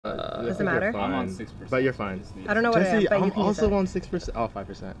Does it matter? I'm on 6%. But you're fine. I don't know what Jesse, I am, but I'm you can also use on 6%. Oh,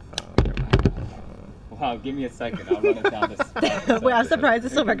 5%. Wow, give me a second. I'll run it down this. Wait, I'm surprised it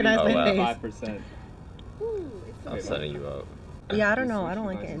still recognized my face. 5%. I'm setting you up. Yeah, I don't know. I don't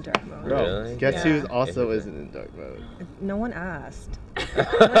like it in dark mode. Bro, Really? guess who also isn't in dark mode? No one asked.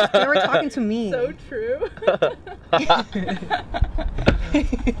 They were talking to me. So true.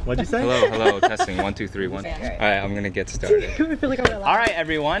 What'd you say? Hello, testing. 1, 2, 3, 1. All right, I'm gonna get started. I feel like I'm gonna All right,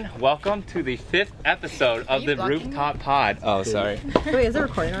 everyone, welcome to the 5th episode of the Rooftop Pod. Oh, sorry. Wait, is it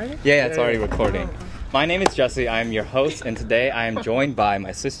recording already? Yeah, it's already recording. My name is Jesse. I am your host, and today I am joined by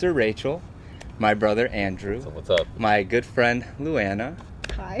my sister Rachel, my brother Andrew, What's up? my good friend Luanna,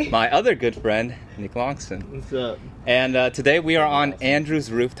 Hi. my other good friend Nick Longson. What's up? And today we are on Andrew's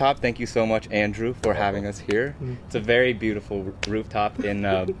rooftop. Thank you so much, Andrew, for having us here. It's a very beautiful rooftop in.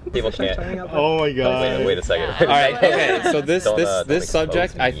 People can't. Oh my god. Wait a second. All right. Okay. So this Don't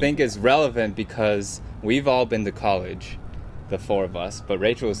subject expose I me. think is relevant because we've all been to college, the four of us, but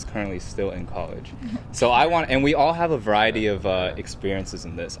Rachel is currently still in college. So and we all have a variety of experiences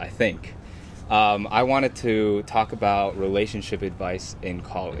in this, I think. I wanted to talk about relationship advice in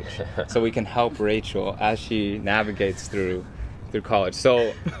college, so we can help Rachel as she navigates through college.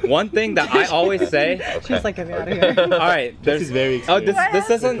 So one thing that I always say. She's like, get me out of here. All right. This is very Oh,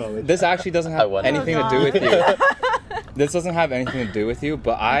 experienced. this actually doesn't have anything to do with you. This doesn't have anything to do with you,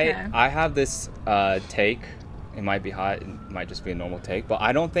 but I have this take. It might be hot, it might just be a normal take, but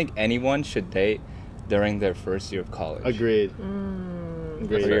I don't think anyone should date during their first year of college. Agreed.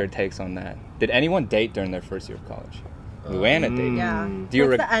 What are your takes on that? Did anyone date during their first year of college? Luanna dated. Yeah. Do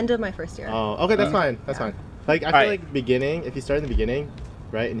you It's the end of my first year. Oh, okay, that's fine. That's fine. Like, I feel like beginning, if you start in the beginning,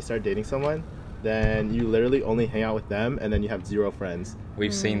 right, and you start dating someone, then you literally only hang out with them, and then you have zero friends.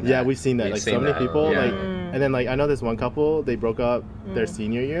 We've seen that. Yeah, we've seen that. We've Like, seen so many that. people, Yeah. like, and then, like, I know this one couple, they broke up their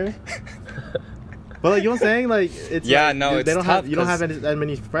senior year. But, like, you know what I'm saying? Like, it's Yeah, like, no, they it's don't tough have, you don't have 'cause that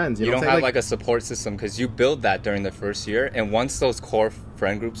many friends. You know don't what I'm have saying? like a support system because you build that during the first year, and once those core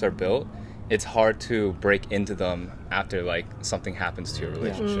friend groups are built, it's hard to break into them after like something happens to your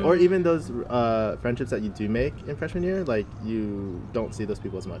relationship. Or even those friendships that you do make in freshman year, like, you don't see those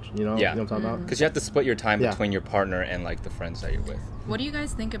people as much, you know? Yeah. You know what I'm talking about? Because you have to split your time Yeah. between your partner and like the friends that you're with. What do you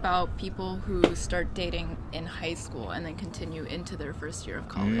guys think about people who start dating in high school and then continue into their first year of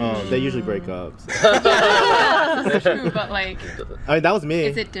college? Oh, they usually break up. So. That's true, but like, I mean, that was me.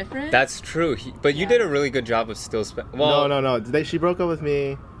 is it different? That's true, but you did a really good job of still No. She broke up with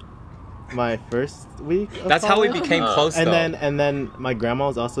me my first week of That's how we college. became close, though. And then my grandma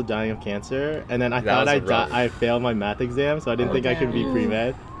was also dying of cancer, and then I thought I failed my math exam, so I didn't think I could be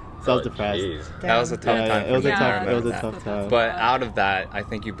pre-med, so I was depressed. Jeez. That was a tough time. It was for me. a tough time. But out of that, I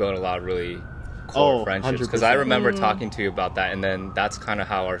think you built a lot of really core friendships. Because I 100%. remember talking to you about that, and then that's kind of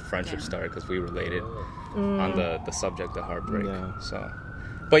how our friendship started because we related on the subject of heartbreak. Yeah. So,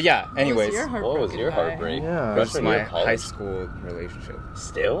 but yeah. Anyways, What was your heartbreak? Yeah. that's Freshman my year of college? high school relationship.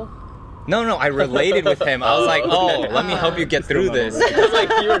 Still? No, I related with him. I was like, oh, let me help you get through this. Because like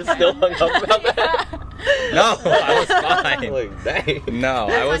you were still hung up about that. No, I was fine. Like dang. No,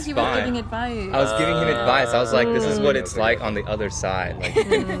 I was he was giving fine. advice. I was giving him advice. I was like, this is what it's Okay. like on the other side. Like, you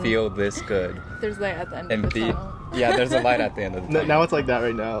can feel this good. There's light at the end And of the be, tunnel. yeah, there's a light at the end of the tunnel. Now it's like that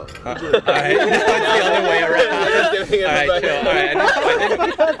right now. Alright, it's the other way around. Alright, chill. Alright,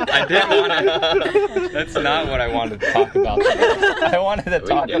 I didn't want to. That's not what I wanted to talk about today. I wanted to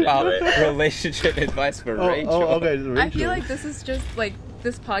talk get about into it. relationship advice for Rachel. Oh, okay. Rachel. I feel like this is just like,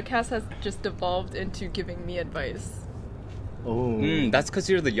 this podcast has just devolved into giving me advice. Oh. That's because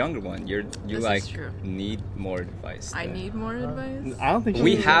you're the younger one. You This is like true. need more advice. I than- need more advice. I don't think she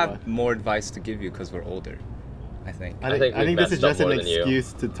We needs have that. more advice to give you because we're older. I think. I think think we've this is messed up just an more than you.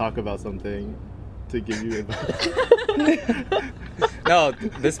 excuse to talk about something, to give you advice. No,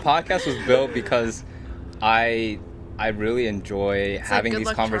 this podcast was built because I really enjoy It's like having Good these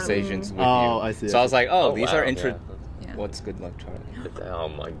Luck conversations with Oh, you. I see, So I was like, Oh, these wow, are yeah. Yeah. What's Good Luck, Charlie? Oh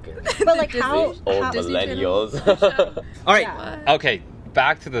my goodness. But like, Disney- how? Old Disney millennials. All right, Yeah. okay,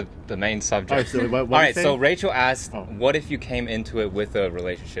 back to the main subject. Alright, so what All you right, so saying? Rachel asked, Oh. what if you came into it with a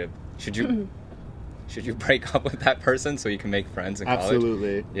relationship? Should you break up with that person so you can make friends in college?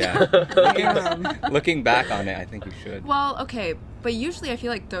 Absolutely. Yeah. Looking back on it, I think you should. Well, okay, but usually I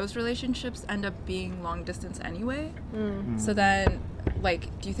feel like those relationships end up being long distance anyway. So then,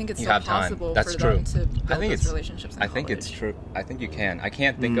 like, do you think it's You still have time. possible That's for true. them to build I think those it's. relationships in I think it's college? true. I think you can. I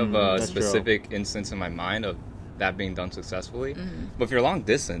can't think of a that's true. specific instance in my mind of that being done successfully. But if you're long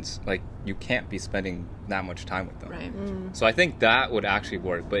distance, like, you can't be spending that much time with them. Right. So I think that would actually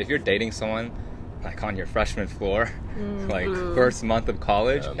work. But if you're dating someone like on your freshman floor, like first month of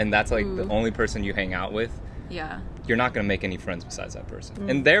college, and that's like the only person you hang out with, Yeah. you're not going to make any friends besides that person.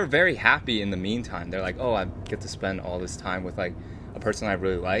 And they're very happy in the meantime. They're like, oh, I get to spend all this time with like a person I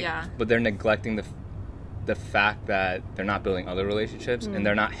really like. Yeah. But they're neglecting the fact that they're not building other relationships and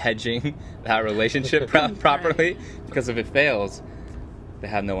they're not hedging that relationship properly, because if it fails, they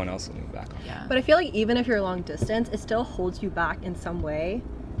have no one else to lean back on. Yeah. But I feel like even if you're long distance, it still holds you back in some way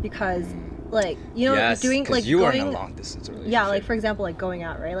because, like, you know, Yes, doing 'cause like you going, are in a long distance relationship. yeah, like for example, like going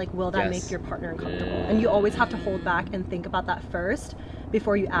out, right? Like, will that Yes. make your partner uncomfortable? And you always have to hold back and think about that first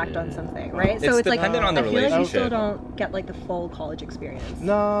before you act on something, right? It's so it's like dependent on the I feel like you relationship. still don't get like the full college experience.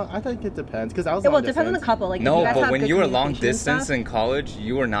 No, I think it depends because I was. Well, long it depends on the distance. couple. Like, if No, you guys but have when good you were long communication and distance stuff- in college,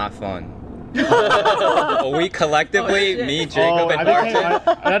 you were not fun. We collectively, shit. me, Jacob, and Archie,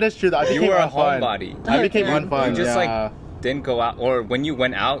 that is true. Though. I you became were a unfun. homebody. I became Yeah. unfun. You just yeah. like didn't go out, or when you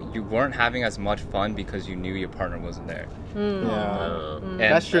went out, you weren't having as much fun because you knew your partner wasn't there. Yeah. And-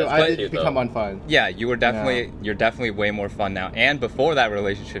 That's true. I but- did become unfun. Yeah, you were definitely you're definitely way more fun now. And before that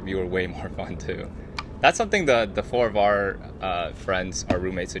relationship, you were way more fun too. That's something the four of our friends, our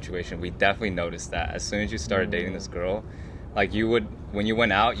roommate situation, we definitely noticed that as soon as you started dating this girl, like you would when you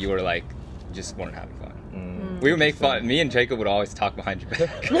went out, you were like just weren't having fun. We would make fun. Me and Jacob would always talk behind your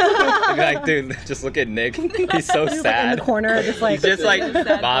back. We'd be like, dude, just look at Nick. He's so He's, like, in sad. the corner, just like He's just like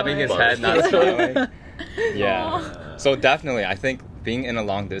Sad bobbing boy. his head, not smiling. Yeah. So definitely, I think being in a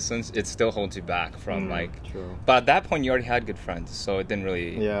long distance, it still holds you back from like. True. But at that point, you already had good friends, so it didn't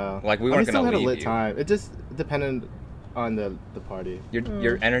really. Yeah. Like we I mean, weren't still gonna had a leave lit you. time. It just depended on the party.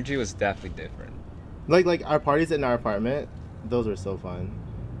 Your energy was definitely different. Like our parties in our apartment, those were so fun.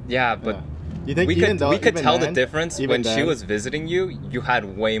 Yeah, but Yeah. You think we even could though, we could even tell then, the difference even when she then- was visiting you. You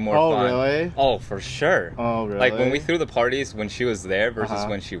had way more Oh, fun. really? Oh, for sure. Oh, really? Like when we threw the parties when she was there versus Uh-huh.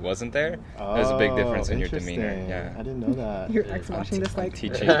 when she wasn't there, there's a big difference in your demeanor. interesting. Yeah. I didn't know that. your ex watching this I'm like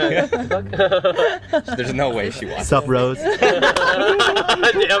teaching. There's no way she watched. Sup, Rose?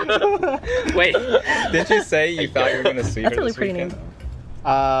 Wait, didn't you say you thought you were gonna see That's her a really this pretty weekend? name.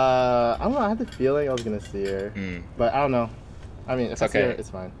 I don't know. I had the feeling I was gonna see her, Mm. but I don't know. I mean, if It's I see okay. her, it's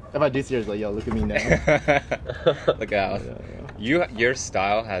fine. If I do see her, it's like, yo, look at me now. Look out. Yeah. Your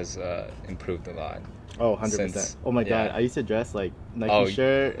style has improved a lot. Oh, 100%. Since- Oh my god, yeah. I used to dress like Nike Oh,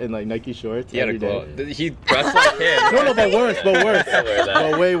 shirt and like Nike shorts He had a every glow. day. He dressed like him. No, but worse, but worse, I wear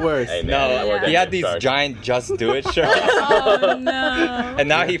that. but way worse. Hey, man, I wear No, that he had in these Shark. giant "Just Do It" shirts, Oh no. and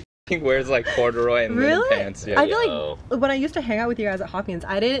now he f***ing wears like corduroy and linen Really? pants. Yeah. I feel Yo. like when I used to hang out with you guys at Hopkins,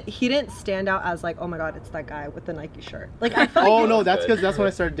 he didn't stand out as like, oh my god, it's that guy with the Nike shirt. Like I felt Oh like no, that's because that's when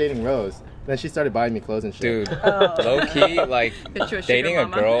I started dating Rose. Then she started buying me clothes and shit. Dude, Oh. low key, like Get you a sugar dating a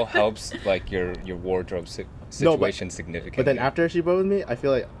mama. girl helps like your wardrobe situation significantly. But then after she broke with me, I feel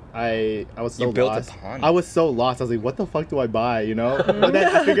like I was so You built lost. upon it. I was so lost. I was like, what the fuck do I buy? You know? But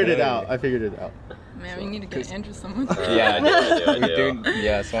then I figured it out. I figured it out. Man, we need to get Andrew someone. yeah, I do. dude,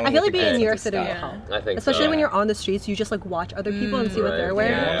 yeah. I feel like being in New York City would Yeah. help. I think Especially so. when you're on the streets, you just like watch other people and see what they're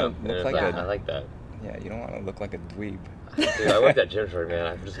wearing. Yeah. Yeah, Look it's like like, a- I like that. Yeah, you don't want to look like a dweeb. Dude, I like that gym shirt, man.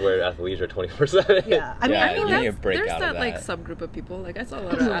 I just wear athleisure 24/7. Yeah, I mean, Yeah, I mean, you need that's, to break there's out that of like that. subgroup of people. Like I saw a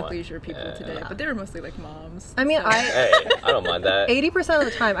lot of athleisure people today, but they were mostly like moms. I mean, so- Hey, I don't mind that. 80% of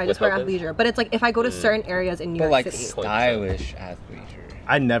the time I just With wear Hopkins? athleisure, but it's like if I go to certain areas in New But York like City. stylish athleisure.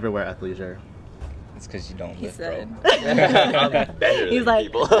 I never wear athleisure. It's because you don't He lift, said. bro. I'm better He's than like-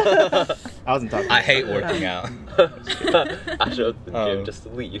 people. I wasn't talking. I hate working out. I showed up to the Oh. gym just to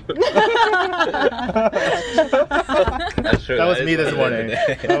leave. That's true. That was is me this what I did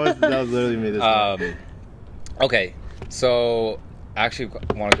morning. today. That was literally me this morning. Okay, so I actually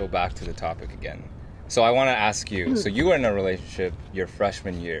want to go back to the topic again. So I want to ask you. So you were in a relationship your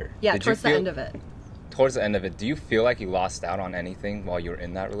freshman year. Yeah, Did you towards the feel- end of it. Towards the end of it, do you feel like you lost out on anything while you were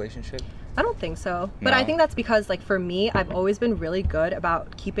in that relationship? I don't think so. But I No? think that's because, like, for me, I've always been really good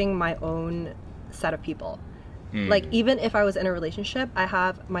about keeping my own set of people. Hmm. Like, even if I was in a relationship, I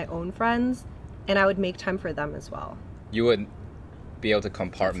have my own friends, and I would make time for them as well. You would be able to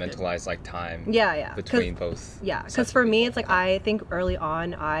compartmentalize like time. Yeah, yeah. 'Cause- Between both. Yeah, sets because of for me, people. it's like I think early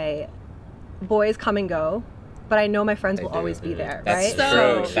on, boys come and go, but I know my friends They will do. always be there, That's right?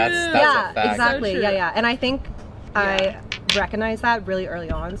 true. So That's true. a Yeah, fact. exactly. So Yeah, true. yeah. And I think recognized that really early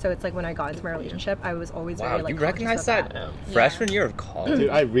on. So it's like when I got into my relationship, I was always Wow, very like you conscious recognize of that freshman year of college? Dude,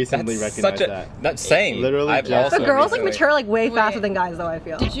 I recently That's recognized such a, that. That's same. Literally I've just- also But girls like recently- mature like way Wait. faster than guys, though. I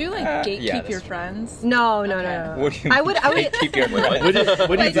feel. Did you like yeah, gatekeep that's your true. friends? No. What do you I would. keep your friends? Would you do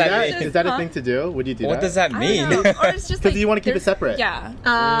Like, that? just- Is that a huh? thing to do? Would you do What that? does that I mean? don't know. Or it's just 'Cause like you wanna keep it there's- separate. Yeah.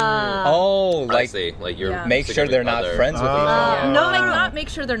 Oh, I like see. Like you're Yeah. make sure they're not other. friends with each other. No, like not make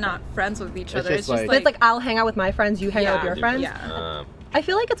sure they're not friends with each other. just It's just like- But it's like I'll hang out with my friends, you hang out with your friends. Yeah. I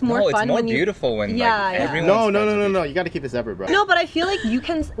feel like it's more No, fun it's more when you. beautiful when Yeah, like yeah. everyone's No, friends with no. each- You got to keep it separate, bro. No, but I feel like you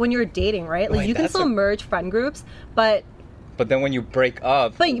can when you're dating, right? Like Like, you can that's still a- merge friend groups, but But then when you break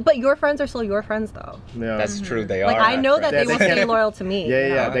up, your friends are still your friends though. Yeah. that's true. They Like are. I my know that friends. they will stay loyal to me. Yeah,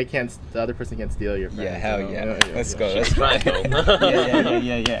 you yeah. know? They can't. The other person can't steal your friends. Yeah, hell you know? yeah. Let's go. She's Let's trying go. though.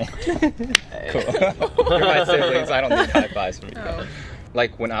 yeah. Cool. You're my siblings. I don't need high fives from you guys. Oh.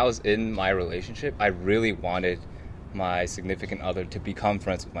 Like when I was in my relationship, I really wanted my significant other to become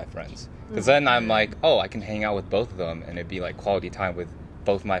friends with my friends. Because then I'm like, oh, I can hang out with both of them, and it'd be like quality time with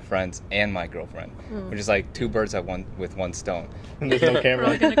both my friends and my girlfriend, which is like two birds with one stone. There's no We're all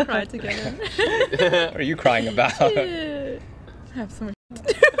camera. gonna cry together. What are you crying about? I have so much.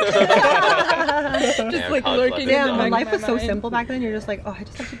 Yeah, Just like college lurking life in is the Damn, back my of life my was so mind. simple back then. You're just like, oh, I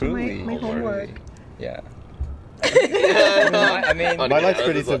just have to do my Truly. homework. Yeah. I mean, My life's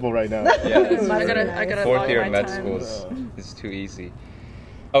pretty simple right now. yeah. I gotta Fourth log year my of med time. school is too easy.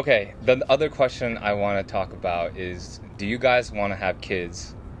 Okay, the other question I want to talk about is, do you guys want to have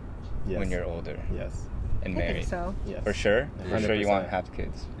kids Yes. when you're older Yes. and I married? think so. Yes. For sure? For sure you 100%. want to have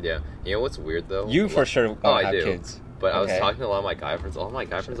kids? Yeah. You know what's weird though? You for sure want Oh, to I have do. kids. But I was Okay. talking to a lot of my guy friends. All of my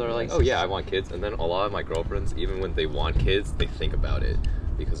guy friends are like, "Oh yeah, I want kids." And then a lot of my girlfriends, even when they want kids, they think about it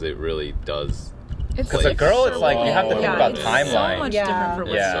because it really does. Because a girl, it's like, you have to think Yeah, about it's timeline. So much Yeah. different for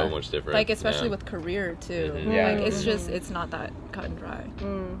women. Yeah. So much different. Like especially yeah. with career too. Mhm. Yeah. Like it's not that cut and dry.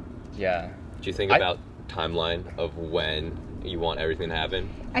 Yeah. Do you think about timeline of when you want everything to happen?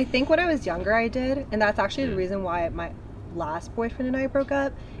 I think when I was younger, I did, and that's actually the reason why my last boyfriend and I broke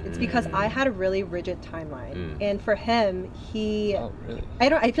up. It's because I had a really rigid timeline, and for him, he. Oh, really?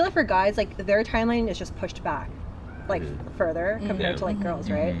 I feel like for guys, like their timeline is just pushed back, like further compared to like girls,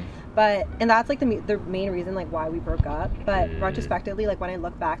 right? But and that's like the main reason like why we broke up. But retrospectively, like when I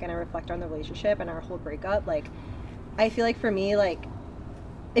look back and I reflect on the relationship and our whole breakup, like I feel like for me, like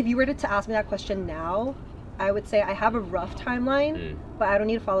if you were to ask me that question now, I would say I have a rough timeline, but I don't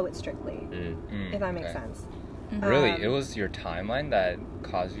need to follow it strictly, if that makes sense. Really? It was your timeline that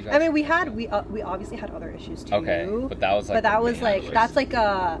caused you guys? I mean, we obviously had other issues too. Okay, but that was like. But that the was main like choice. that's like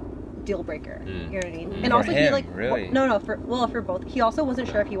a deal breaker. You know what I mean? And For also he him, like really? no for both. He also wasn't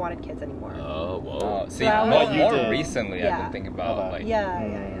sure if he wanted kids anymore. Oh, whoa. Oh, see, That more, was- more You did. recently I've Yeah. been thinking about like.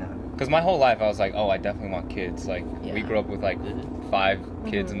 Yeah. Because my whole life I was like, oh, I definitely want kids. Like we Yeah. grew up with like 5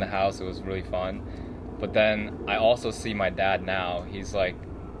 kids in the house. It was really fun. But then I also see my dad now. He's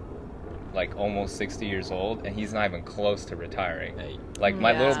like almost 60 years old, and he's not even close to retiring. Hey. Like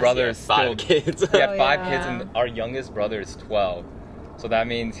my Yeah. little brother Yeah, is still 5 kids. he had Oh, 5 yeah. kids, and our youngest brother is 12. So that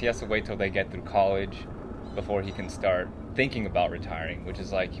means he has to wait till they get through college before he can start thinking about retiring, which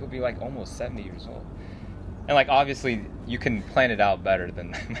is like he'll be like almost 70 years old. And like obviously you can plan it out better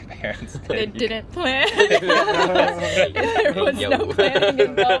than my parents did. They You didn't plan. There was Yo. no planning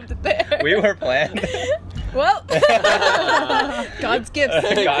involved there. We were planned. Well, God's gifts. God's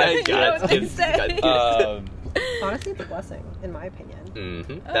You know God's what they gifts. say. Um, Honestly, it's a blessing in my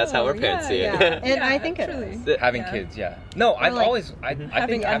opinion. That's how our parents see it. Yeah, and Yeah, I think truly. it is. having Yeah. kids, yeah. No, I've like, always I think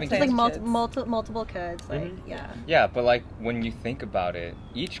having unplanned It's like kids. multiple kids, like yeah. Yeah, but like when you think about it,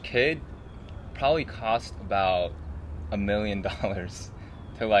 each kid probably cost about $1 million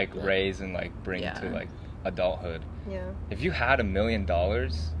to like raise and like bring Yeah. to like adulthood. Yeah. If you had $1 million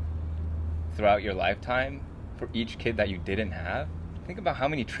throughout your lifetime for each kid that you didn't have, think about how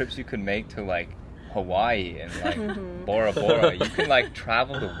many trips you could make to like Hawaii and like Bora Bora. You can like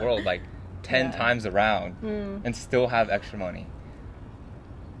travel the world like 10 times around and still have extra money.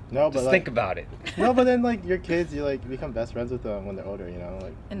 No, but Just like, think about it. no, but then like your kids, you like become best friends with them when they're older, you know,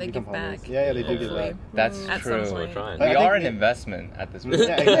 like And they become give back. homies. Yeah, they do give Hopefully. back. That's At true. some We're point. trying. We I are think an investment at this point.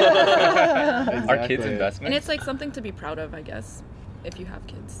 Yeah, exactly. Our kids' Exactly. investment. And it's like something to be proud of, I guess, if you have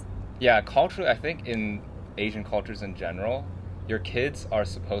kids. Yeah, culturally, I think in Asian cultures in general, your kids are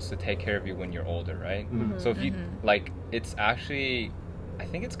supposed to take care of you when you're older, right? So if you like, it's actually, I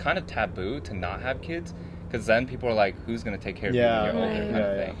think it's kind of taboo to not have kids, because then people are like, who's gonna take care of Yeah, you when you're older, right. kind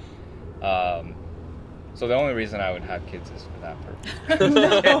of Yeah, thing. So the only reason I would have kids is for that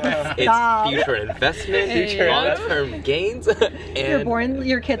purpose. It's future investment, Future long-term gains, and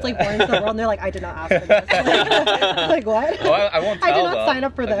your kid's like born into the world, and they're like, I did not ask for this. Like what? Well, I won't tell I did not them. sign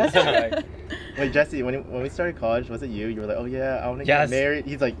up for this. Like, Wait, Jesse, when we started college, was it you? You were like, oh yeah, I want to Yes. get married.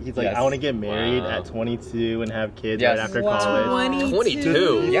 He's like, Yes. I want to get married Wow. at 22 and have kids Yes. right after Wow. college.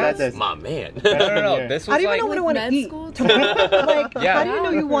 22. He Yes. said this. My man. no. This How was do you like even know what I want to med eat? school? Like, Yeah. how do you know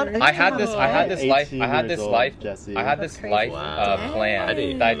you want? I had this life. 18 I had years this old, life. Jesse. I had That's this crazy. life Wow. plan I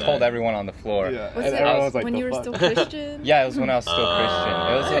didn't that I know told that. everyone on the floor. Yeah. Was And it everyone was like, when the you were fuck? still Christian? Yeah, it was when I was still Christian.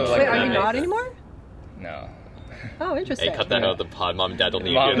 It was Wait, like Wait, are you that not makes anymore? no. Oh, interesting. Hey, cut that out of the pod. Mom and dad don't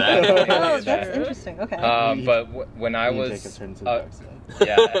need Mom to and hear dad. that. Oh, that's interesting. Okay. But when I Me and was, Jacob turned to the dark side.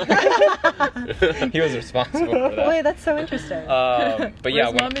 yeah, he was responsible for that. Wait, that's so interesting. But yeah,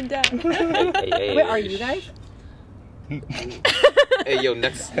 Where's mom and dad? Hey, Wait, are you guys? Hey, yo,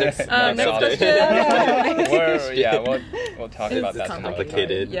 next next topic. question. We'll talk about It's that some other time.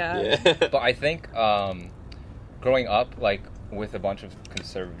 complicated. Yeah. But I think growing up like with a bunch of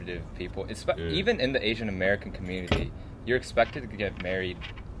conservative people, even in the Asian American community, you're expected to get married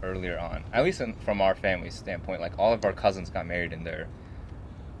earlier on. At least from our family's standpoint, like all of our cousins got married in their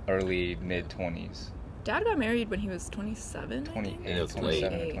early mid 20s. Dad got married when he was 27. 28, It was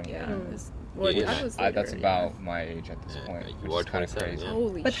 27, late. 28. Yeah. Mm. Well, Yeah. Dad was That's later, about my age at this Yeah, point. you which are is kind of 27, crazy. yeah.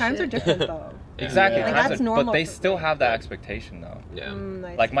 Holy But times are shit. different though. Exactly. Yeah. Like, times that's are- normal but they for- still have that expectation though. Yeah.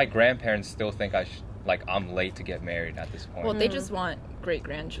 I Like see. my grandparents still think I'm late to get married at this point. Well, they just want great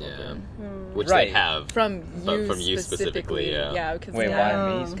grandchildren. Which Right. they have. From But you, from you specifically, yeah. Yeah, because Wait,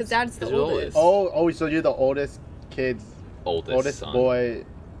 why me? Because Dad's the Because you're oldest. Oh, so you're the oldest kid's Oldest son. boy.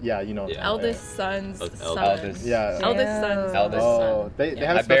 Yeah, you know. Yeah. Eldest son's Eldest. son. Eldest. Yeah. Eldest son's Eldest Oh, son. they Yeah.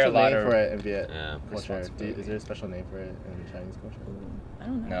 have I a bear special a lot name of for it in Viet Yeah. culture. responsibility. Is there a special name for it in Chinese culture? I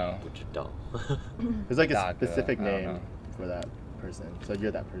don't know. No. Which doll. There's like a Daga, specific I don't name know. for that person. So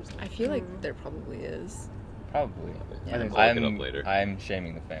you're that person. I feel like there probably is. Probably. Yeah. I think so. I'll look it up later. I'm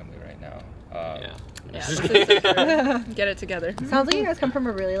shaming the family right now. Yeah. Yeah. Get it together. Sounds like you guys come from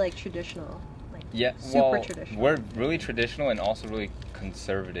a really like traditional, like Yeah, super well, traditional. we're really traditional and also really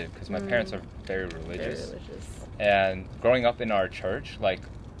conservative because my parents are very Very religious. religious. And growing up in our church, like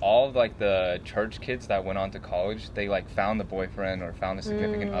all of like the church kids that went on to college, they like found the boyfriend or found a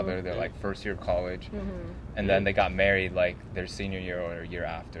significant other. They're like first year of college, and then they got married like their senior year or a year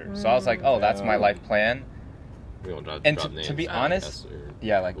after. So I was like, oh, that's my life plan. We won't drop And drop to names. be honest,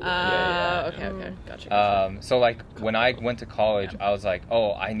 yeah, like Okay, gotcha. So like when I went to college, I was like,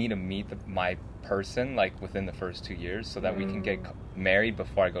 oh, I need to meet my person like within the first 2 years so that we can get married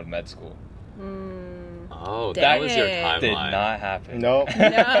before I go to med school. Oh, that was your Dang. timeline. Did not happen. Nope.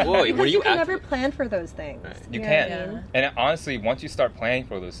 Yeah. Whoa, were Because you can actually? never plan for those things. Right. You know can't. what I mean? Yeah. And honestly, once you start planning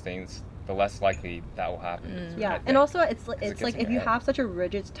for those things, the less likely that will happen. I Yeah, think. and also it's it it's gets like in if your you head. have such a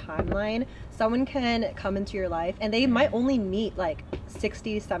rigid timeline, someone can come into your life and they might only meet like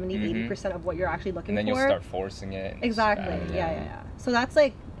 60, 70, 80% of what you're actually looking and then for. you'll start forcing it. and it's Exactly. bad. Yeah. So that's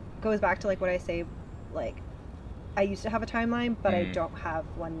like goes back to like what I say, like I used to have a timeline, but I don't have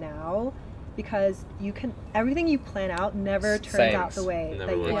one now because you can everything you plan out never turns Same. out the way Never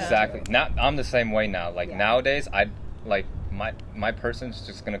that you works. want. Exactly. Not. I'm the same way now. Like Yeah. nowadays, I like my person's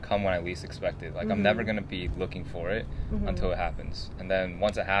just gonna come when I least expect it. Like I'm never gonna be looking for it until it happens, and then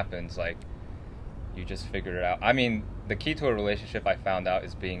once it happens, like you just figure it out. I mean, the key to a relationship I found out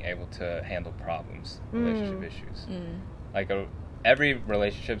is being able to handle problems, relationship issues. Like every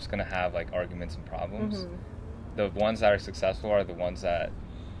relationship's gonna have like arguments and problems. The ones that are successful are the ones that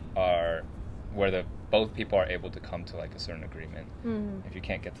are where both people are able to come to like a certain agreement. If you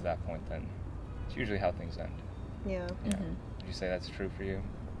can't get to that point, then it's usually how things end. Yeah. Yeah. Would you say that's true for you?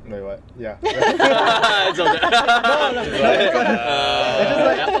 Wait, what? Yeah. It's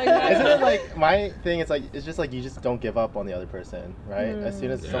Isn't it like my thing? It's like it's just like you just don't give up on the other person, right? As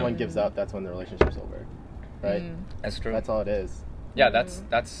soon as someone gives up, that's when the relationship's over, right? That's true. That's all it is. Yeah,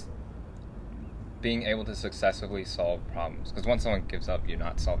 that's being able to successfully solve problems. Because once someone gives up, you're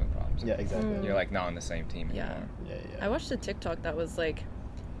not solving problems. Yeah, exactly. You're like not on the same team Yeah. anymore. Yeah. I watched a TikTok that was like,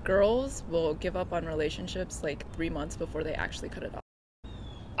 girls will give up on relationships like 3 months before they actually cut it off.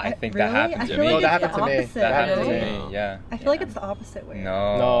 I think Really? that happened I to feel me. like No, that it's happened the to me. opposite. That happened to Really? me. Yeah. I feel like it's the opposite way.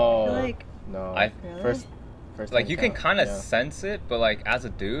 No. No. I feel like No. Really? First Like time you can count, kind of yeah. sense it, but like as a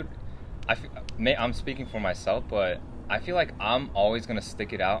dude, I'm speaking for myself, but I feel like I'm always gonna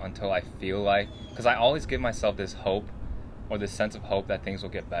stick it out until I feel like, because I always give myself this hope or this sense of hope that things will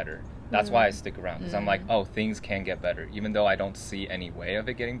get better. That's why I stick around, because I'm like, oh, things can get better, even though I don't see any way of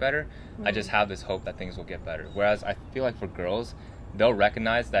it getting better. I just have this hope that things will get better. Whereas I feel like for girls, they'll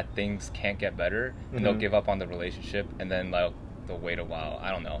recognize that things can't get better, and they'll give up on the relationship, and then they'll wait a while.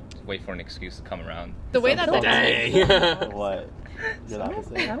 I don't know. Wait for an excuse to come around. The way that What? I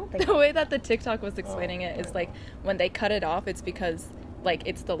don't think the way that the TikTok was explaining it is like when they cut it off, it's because like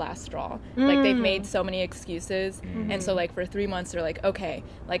it's the last straw. Like they've made so many excuses, and so like for 3 months they're like, okay,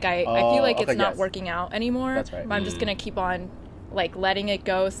 like I feel like it's not working out anymore. That's right. But I'm just gonna keep on like letting it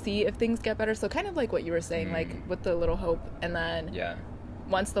go, see if things get better. So kind of like what you were saying, like with the little hope, and then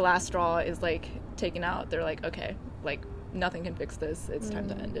once the last straw is like taken out, they're like, okay, like nothing can fix this. It's time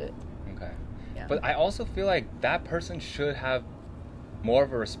to end it. Okay. Yeah. But I also feel like that person should have more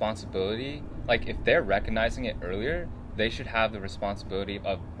of a responsibility. Like if they're recognizing it earlier, they should have the responsibility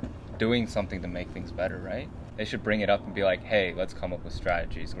of doing something to make things better, right? They should bring it up and be like, hey, let's come up with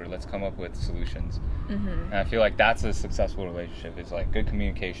strategies, or let's come up with solutions. And I feel like that's a successful relationship. It's like good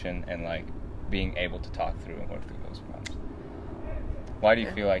communication and like being able to talk through and work through those problems. Why do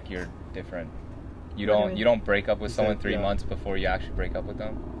you feel like you're different? You don't break up with someone 3 months before you actually break up with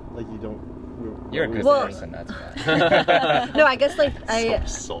them? Like you don't. You're a good person, that's why. No, I guess like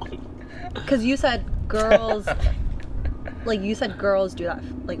Solid. because you said girls, like you said girls do that,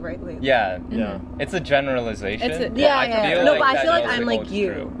 like right? Wait. Yeah. Yeah. It's a generalization. It's but yeah. I feel No, like but I that feel like also I'm like holds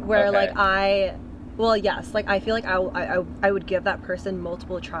you, true. where Okay. like well, yes, like I feel like I would give that person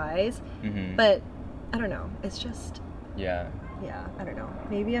multiple tries, but I don't know. It's just Yeah. I don't know.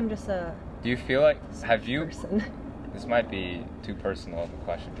 Maybe I'm just a Do you feel like person. This might be too personal of a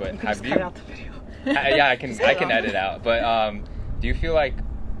question, but You can have just you? cut out the video. Yeah, I can edit out. But do you feel like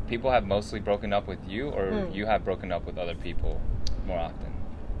people have mostly broken up with you, or you have broken up with other people more often?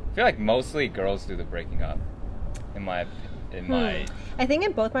 I feel like mostly girls do the breaking up. In my. I think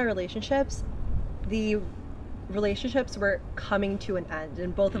in both my relationships, the relationships were coming to an end,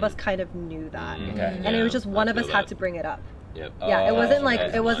 and both of us kind of knew that, and it was just one of us had to bring it up. Yep. Yeah, it wasn't like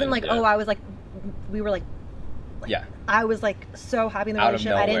Yeah. oh, I was like, we were like, Yeah. I was like so happy in the Out of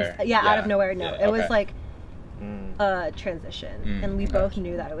relationship. nowhere. I didn't. Yeah, out of nowhere. No, Yeah, it was okay. like a transition, and we okay. both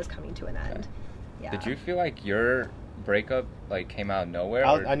knew that it was coming to an end. Yeah. Did you feel like your breakup like came out of nowhere?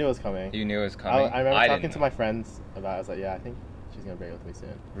 I knew it was coming. You knew it was coming. I remember talking didn't to know. my friends about it. I was like, yeah, I think she's gonna break up with me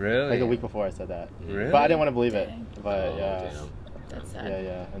soon. Really? Like a week before I said that. Really? But I didn't want to believe it. Dang. But yeah. That's sad.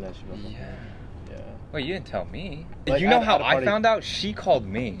 Yeah, and then she broke up. Yeah. Wait, you didn't tell me. Like, You know at how a I party- found out? She called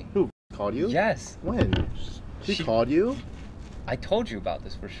me. Who called you? Yes. When? She called you? I told you about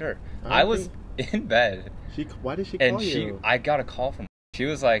this for sure. I I was in bed, Why did she call and you? I got a call from. She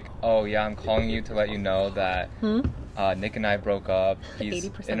was like, "Oh yeah, I'm calling you to let you know that Nick and I broke up. He's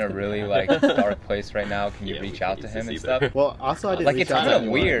 80% in a the really like dark place right now. Can you Yeah, reach we out need to to him see and that. stuff?" Well, also I didn't Like reach it's out to kind of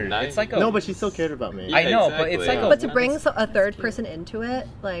anyone. weird. Nice. It's like a No, but she still cared about me. Yeah, I know, but it's like exactly. But to bring a third person into it,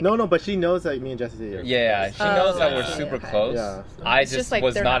 like No, but she knows that me and Jesse are Yeah, she Oh, knows that I we're see, super okay. close. Yeah. I It's just just like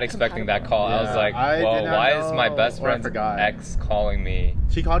was they're not not expecting that compatible. call. I was Yeah. like, I well, did not why is my know, best or I friend's forgot. ex calling me?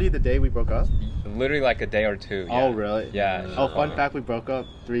 She called you the day we broke up? Literally like a day or two. Yeah. Oh, really? Yeah. Oh, fun fact, we broke up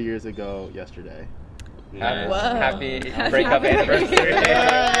 3 years ago yesterday. Whoa. Happy breakup anniversary.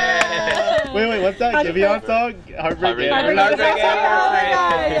 Wait, what's that How'd you Giveon feel? song? Heartbreak Heartbreak Anniversary.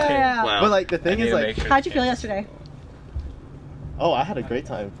 Yeah. Wow. But like the thing is like, How'd you feel yesterday? oh, I had a great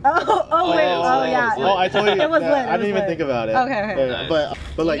time. Oh wait, it was oh lit, yeah. it was lit. Oh, I told you. It was that. lit, it I didn't was even lit. think about it. Okay. Nice. But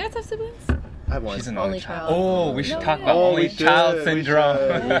Do like, you guys have siblings? I have one. She's an Only only child. child. Oh, we should No talk way. about Oh, only we should, child we syndrome.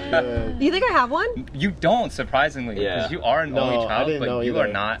 should, we should. Do you think I have one? You don't, surprisingly, because Yeah. you are an No, only I child, didn't but know you either.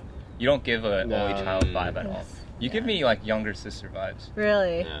 are not. You don't give an No. only child vibe at all. You give me like younger sister vibes.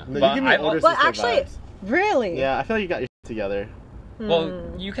 Really? Yeah. No, But you give me I- older Well, sister actually, vibes. really? Yeah, I feel like you got your shit together. Well,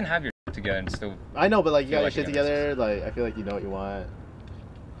 you can have your together and still. I know, but like you Feel got like your shit you're gonna together. Like I feel like you know what you want.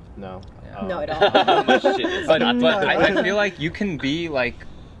 No. Yeah. No, I don't. Shit. But No. I feel like you can be like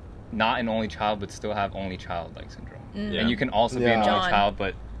not an only child, but still have only child like syndrome, Mm. Yeah. and you can also be an Yeah. only John. child,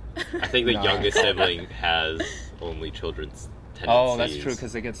 but I think the Nah. youngest sibling has only children's tendencies. oh, that's true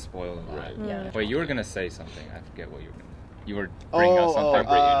because they get spoiled a lot. Right. Yeah. Wait, you were gonna say something. I forget what you were gonna. You were bringing up Oh, something.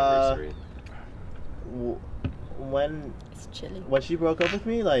 Heartbreak anniversary. When It's chilly. she broke up with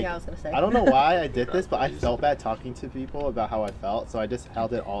me, like Yeah, I was gonna say. I don't know why I did this, but I felt bad talking to people about how I felt, so I just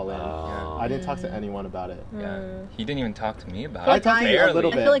held it all in. Oh. I didn't talk to anyone about it. Yeah, he didn't even talk to me about I it. talked to you a Barely.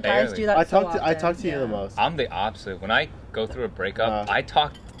 little I bit. feel like guys Barely. do that I so talked to you often. the most. I'm the opposite. When I go through a breakup, Uh. I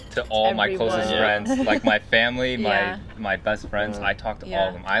talk to all my Everyone. closest Yeah. friends, like my family, Yeah. my best friends. Yeah. I talk to all Yeah.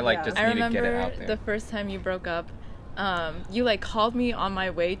 of them. I like Yeah. just I need to get it remember out there. the first time you broke up. You like called me on my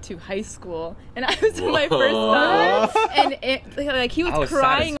way to high school, and I was in my first bus, and it like he was, I was sad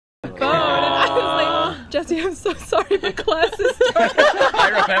crying as on the phone, and I was like, Jesse, I'm so sorry, but class is starting. I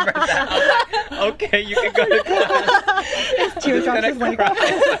remember that. I was like, Okay, you can go to class. His teardrops is like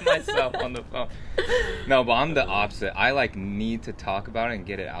cry myself on the phone. No, but I'm the opposite. I like need to talk about it and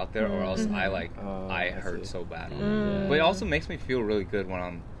get it out there, or else I hurt so bad. But it also makes me feel really good when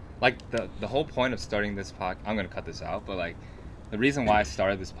I'm like the whole point of starting this podcast. I'm gonna cut this out, but like the reason why I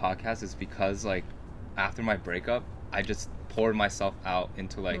started this podcast is because like after my breakup, I just poured myself out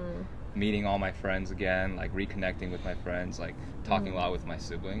into like meeting all my friends again, like reconnecting with my friends, like talking a lot with my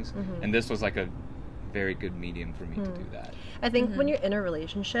siblings, and this was like a very good medium for me to do that. I think when you're in a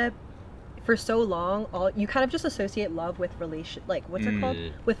relationship for so long, you kind of just associate love with like what's it called,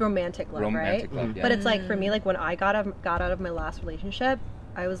 with romantic love, right? Love, yeah. But it's like for me, like when I got out of my last relationship,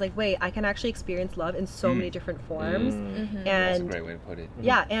 I was like, wait, I can actually experience love in so many different forms. And that's a great way to put it.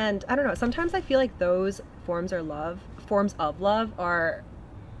 Yeah, and I don't know, sometimes I feel like those forms of love are,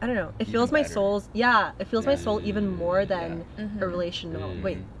 I don't know, it fills my soul. Yeah, it fills my soul even more than a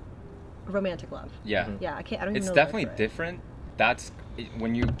romantic love. Yeah. Yeah, I don't even know. It's definitely different. That's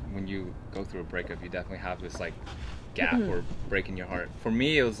when you go through a breakup, you definitely have this like gap or break in your heart. For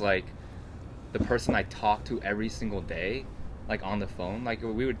me, it was like the person I talked to every single day, like on the phone. Like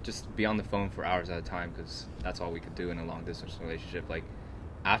we would just be on the phone for hours at a time because that's all we could do in a long distance relationship. Like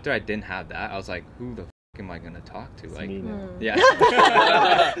after I didn't have that, I was like, who the am I gonna talk to? Like, yeah.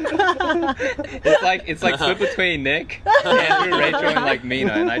 it's like split between Nick, Andrew, Rachel, and like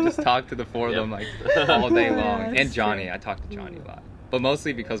Mina, and I just talk to the four of them like all day long. And Johnny, I talk to Johnny a lot, but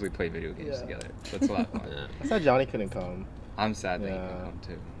mostly because we play video games together. So it's a lot of fun. I thought Johnny couldn't come. I'm sad that he couldn't come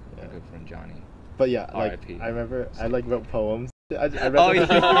too. My good friend Johnny. But yeah, like R.I.P. I remember I like wrote poems. I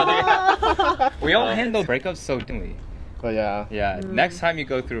read We all handle breakups so differently. But yeah. Yeah. Next time you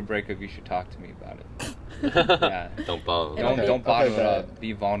go through a breakup, you should talk to me about it. Yeah. Don't bottle. Don't bottle it up.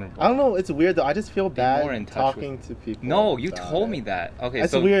 Be vulnerable. I don't know. It's weird though. I just feel more bad in touch talking to people. No, you told me that. Okay,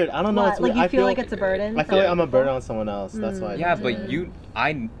 it's so weird. I don't know. What? It's Like weird. you feel like it's a burden? I feel like I'm a burden on someone else. That's why. Yeah, but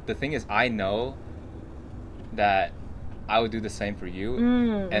the thing is, I know that I would do the same for you,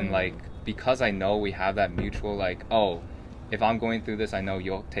 and like because I know we have that mutual like, oh, if I'm going through this, I know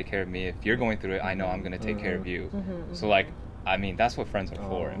you'll take care of me. If you're going through it, I know I'm gonna take care of you. So like. I mean, that's what friends are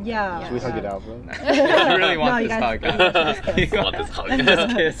for. Yeah. Should we hug it out, bro? You really want this hug? You want this hug?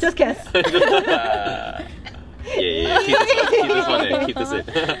 Just kiss. Yeah. Keep this one in. Keep this in.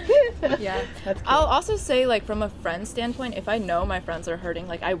 Yeah. I'll also say, like, from a friend standpoint, if I know my friends are hurting,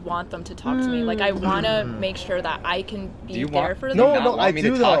 like, I want them to talk to me. Like, I want to make sure that I can be there for them. No, I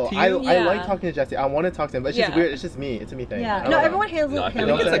do though. I Yeah. like talking to Jesse. I want to talk to him, but it's just weird. It's just me. It's a me thing. Yeah. No, everyone handles No, I it. feel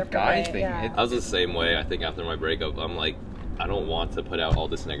It's a different, guy right? thing. Yeah. I was the same way. I think after my breakup, I'm like, I don't want to put out all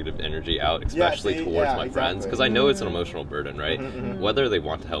this negative energy out, especially towards my friends, because I know it's an emotional burden, right? Whether they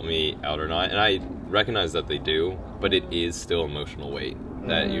want to help me out or not, and I recognize that they do, but it is still emotional weight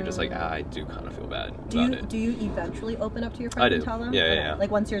that you're just like, I do kind of feel bad about it. Do you eventually open up to your friends and tell them? Yeah.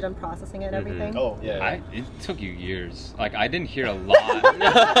 Like once you're done processing it and everything? Oh, yeah. It took you years. Like I didn't hear a lot.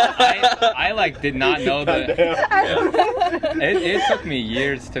 I like did not know that. It took me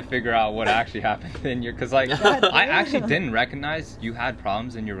years to figure out what actually happened in your. Because like I actually didn't recognize you had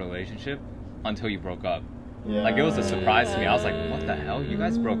problems in your relationship until you broke up. Yeah. Like it was a surprise to me. I was like, what the hell? You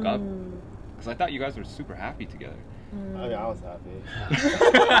guys broke up? Because I thought you guys were super happy together. I mean, I was happy.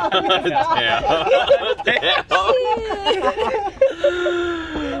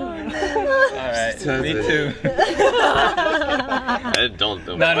 Alright, me too. Don't.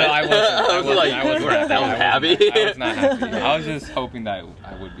 No, I wasn't. I was like, I wasn't happy. I was not happy. I was just hoping that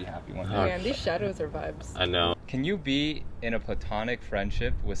I would be happy one day. Man, these shadows are vibes. I know. Can you be in a platonic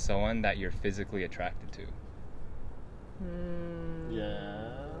friendship with someone that you're physically attracted to?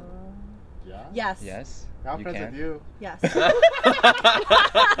 Yeah. Yes. Yes? I'm You friends can? with you. Yes.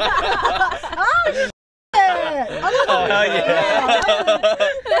 Oh, hell yeah.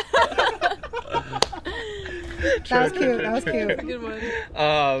 That was cute. Good one.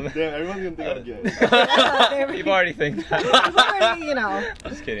 Damn, everyone's gonna think I'm gay. People already think that. Already, you know.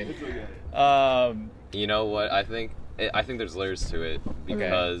 Just kidding. It's okay. You know what? I think there's layers to it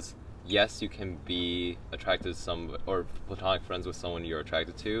because yes, you can be attracted to some or platonic friends with someone you're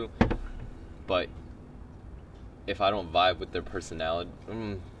attracted to, but if I don't vibe with their personality,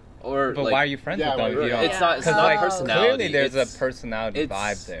 or but like, why are you friends with them? really? If you don't? It's not like, personality. Clearly, there's it's, a personality it's-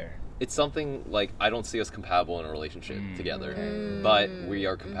 vibe there. It's something like I don't see us compatible in a relationship together, but we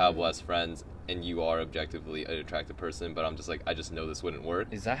are compatible as friends, and you are objectively an attractive person. But I'm just like, I just know this wouldn't work.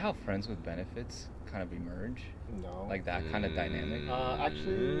 Is that how friends with benefits kind of emerge? No. Like that kind of dynamic?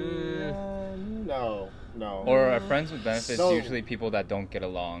 Actually, no. Or are friends with benefits No. usually people that don't get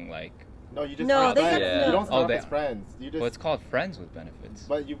along, like No, you just No, aren't they friends. get- You don't start they- as friends. You just. Well, it's called friends with benefits.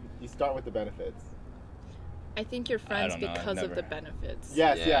 But you start with the benefits. I think you're friends don't know, I've because of never- the benefits.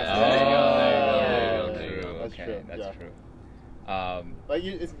 Yes, Yeah. yes. Oh, There you go. true. There you go. That's Okay, true. that's yeah. true. Like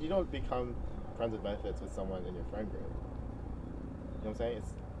you don't become friends with benefits with someone in your friend group. You know what I'm saying?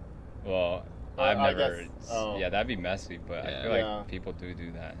 It's Well, Or I've I never. guess- oh. Yeah, that'd be messy, but I Yeah. feel like Yeah. people do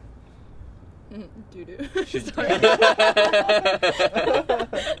that. Doo-doo. Should- Sorry.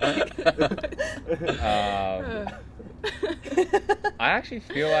 I actually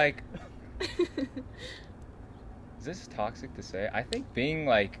feel like, is this toxic to say? I think being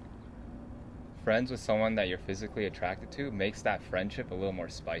like friends with someone that you're physically attracted to makes that friendship a little more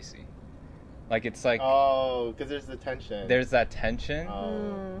spicy. Like it's like oh, because there's the tension. there's that tension,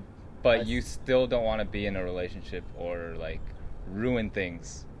 Oh. but you still don't want to be in a relationship or like ruin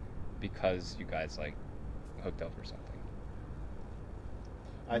things because you guys like hooked up or something.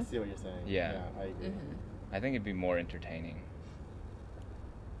 I see what you're saying. Yeah. I agree. Mm-hmm. I think it'd be more entertaining.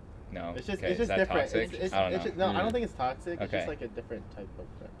 No, It's just okay, it's is just that different. toxic? It's, I don't know. it's just, no, I don't think it's toxic. It's Okay. just like a different type of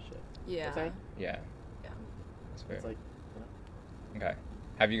friendship. Yeah. Okay? Yeah, Yeah. that's fair. It's like Okay.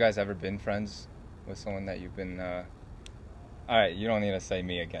 Have you guys ever been friends with someone that you've been Alright, you don't need to say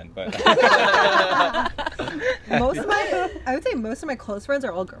me again, but I would say most of my close friends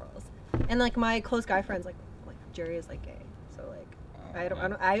are all girls, and like my close guy friends, like Jerry is like gay, so like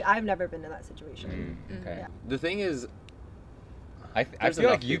I've never been in that situation. Okay. Yeah. The thing is, I There's feel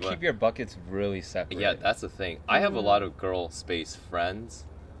like enough you people- keep your buckets really separate. yeah, that's the thing. I have a lot of girl space friends.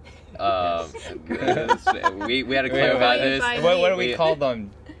 We had to clarify wait, this. wait. What do we We- call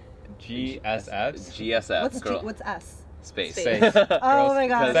them? GSFs? GSF. What's S? Space. Space. Oh my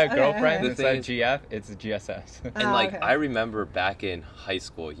gosh. Instead of Okay, girlfriends, okay. instead of The thing GF, it's GSFs. And Oh, like okay. I remember back in high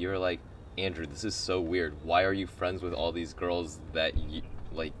school, you were like, Andrew, this is so weird. Why are you friends with all these girls that you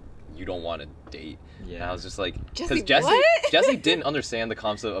don't want to date? Yeah. And I was just like, Jesse, because what? Jesse didn't understand the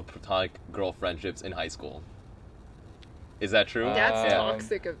concept of platonic girl friendships in high school. Is that true? That's Um,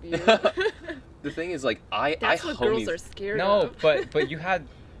 toxic of you. The thing is, like, That's I what homies, girls are scared No, of. but you had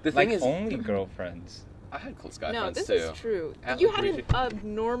The like thing is, only girlfriends. I had close guy No, friends this too. is true. At You like had an three-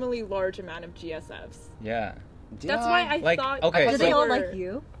 abnormally large amount of GSFs. Yeah. Did That's why I Like, thought. okay, Did so- they all were- like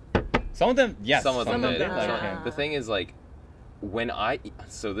you? Some of them, yes. Some of them did. did Some like of him. them. The thing is, like,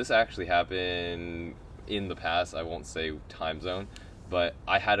 so this actually happened in the past. I won't say time zone, but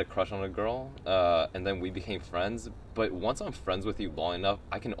I had a crush on a girl, and then we became friends. But once I'm friends with you long enough,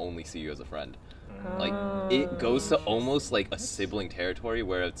 I can only see you as a friend. Like, it goes to almost like a sibling territory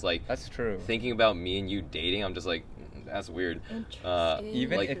where it's like That's true. thinking about me and you dating. I'm just like, that's weird.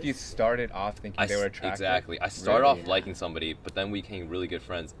 Even like- if you started off thinking they were attractive. Exactly. I started Really? off liking somebody, but then we became really good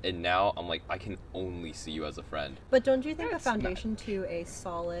friends, and now I'm like, I can only see you as a friend. But don't you think the That's not- foundation to a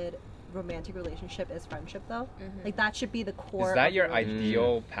solid romantic relationship is friendship, though? Mhm. Like that should be the core. Is that of your the relationship.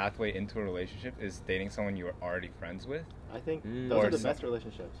 ideal pathway into a relationship? Is dating someone you were already friends with? I think Mm. those Or are the some- best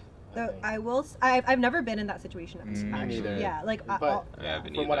relationships. Though I will. I've never been in that situation. Me Actually, neither. yeah. Like, But I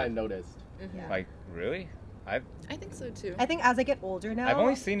haven't from what I either. noticed, yeah. Like, really? I think so too. I think as I get older now, I've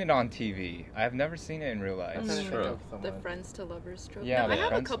only seen it on TV. I've never seen it in real life. I'm trying to think true. of The someone. friends to lovers trope. Yeah, no, the I have a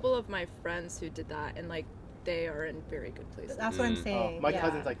friends- couple of my friends who did that, and like they are in very good places. That's what I'm Mm. saying. Oh, my yeah.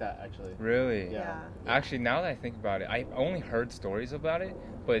 cousin's like that actually. Really? Yeah. Actually, now that I think about it, I've only heard stories about it,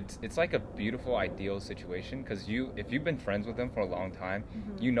 but it's like a beautiful, ideal situation because if you've been friends with them for a long time,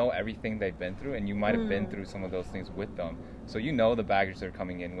 you know everything they've been through, and you might have been through some of those things with them. So you know the baggage they're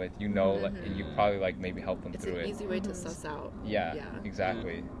coming in with. You know, like, and you probably like maybe help them It's through an it. easy way to suss out. Yeah, Yeah.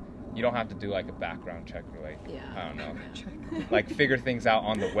 exactly. You don't have to do like a background check or like Yeah. I don't know, like figure things out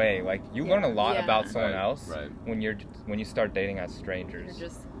on the way. Like you learn a lot Yeah. about someone Right, else right. when you start dating as strangers.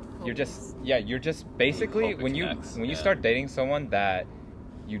 You're just. You're just basically Hope it when connects, you yeah. start dating someone that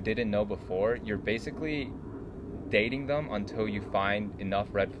you didn't know before, you're basically dating them until you find enough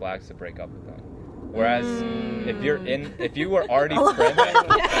red flags to break up with them. Whereas if you were already friends,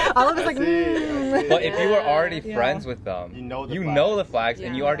 All of it's like. I see. but if you were already Yeah. friends with them, You know the the flags. flags,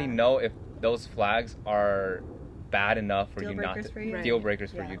 and you Yeah. already know if those flags are bad enough for Deal you not breakers to for you? Right. deal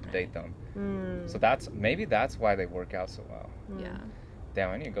breakers for Yeah. you to date them. Mm. So maybe that's why they work out so well. Yeah.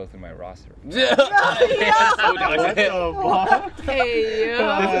 Damn, I need to go through my roster. So What toxic. the fuck? Hey, yo.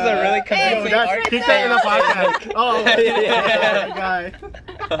 This is a really Yo, convincing that's, keep that in the podcast. Oh, yeah, guy.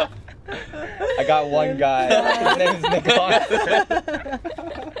 I got one guy. His name's Nick.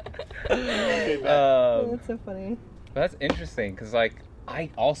 Okay, man. That's so funny. But that's interesting because like I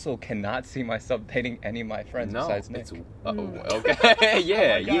also cannot see myself dating any of my friends besides Nick. it's okay.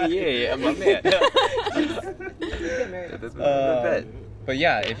 Yeah, my man. get married. But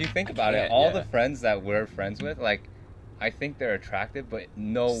yeah, if you think about it, all the friends that we're friends with, like, I think they're attractive, but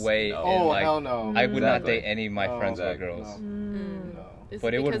no way. Hell no. I would not date any of my friends who are girls. No.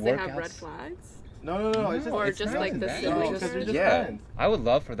 But it would because work they have out. red flags? No. It's just, Or it's just not like the that. siblings? No, 'cause they're just Yeah. friends. I would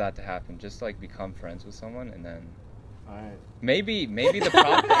love for that to happen. Just like become friends with someone and then. Alright. Maybe the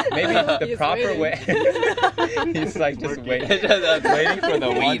proper way. He's like just waiting for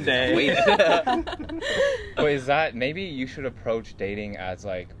the one day. But is that maybe you should approach dating as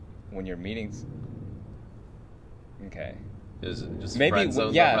like when you're meeting? Okay. Just Maybe friend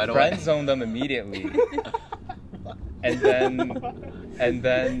zone friend zone them immediately, and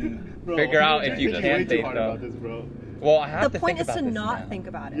then Bro, figure out if you you're can't way too date hard about them. this, bro. Well, I have The to point think is about to this not now. think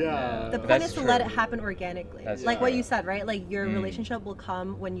about it. Yeah. The point That's is to true. let it happen organically. That's like true. what you said, right? Like your relationship will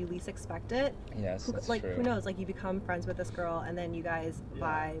come when you least expect it. Yes, that's Like true. who knows? Like you become friends with this girl, and then you guys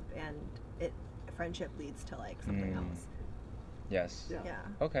vibe, and friendship leads to like something else. Yes. Yeah.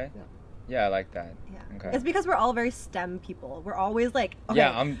 Okay. Yeah. Yeah, I like that. Yeah. Okay. It's because we're all very STEM people. We're always like, okay,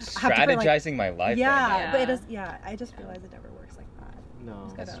 Yeah, I'm have different, like- strategizing my life. Yeah, right now. but it is. Yeah, I just realized it never works like that. No.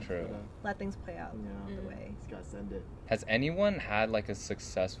 Just That's gotta true. let things play out Yeah. the way. Just gotta send it. Has anyone had like a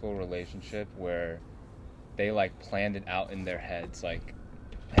successful relationship where they like planned it out in their heads? Like,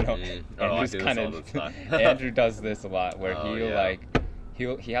 I know I do Andrew's this kind all the of time. Andrew does this a lot, where Oh,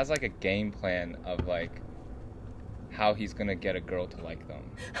 he has like a game plan of like how he's gonna get a girl to like them.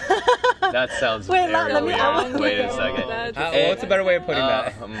 That sounds Wait, very let me- weird. Wait a second. What's a better way of putting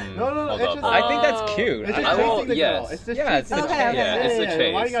that? No, Hold it's up. just, I think that's cute. it's just I will- chasing the yes. girl. It's just Yeah, it's chasing the the chase. girl. Yeah, it's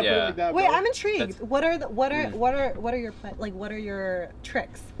the Why you chase, gotta put it yeah. like that, Wait, bro? I'm intrigued. That's- What are your what are your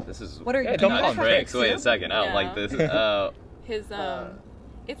tricks? This is What are Yeah, your don't not call them tricks. tricks. Wait a second. I don't Yeah. like this. His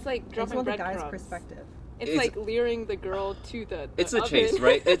it's like I just dropping want the guy's breadcrumbs. perspective. It's It's- like luring the girl to the It's a oven. chase,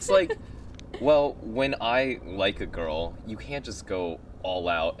 right? It's like, well, when I like a girl, you can't just go all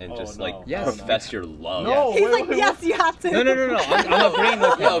out and Oh, just no. like Yes. profess your love. No. He's wait, like, wait, yes, you have to. No. I'm agreeing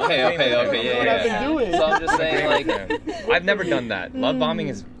with you. Yeah, okay, I'm agreeing with you. yeah, That's what I've been doing. So I'm just saying, like, I've never done that. Love bombing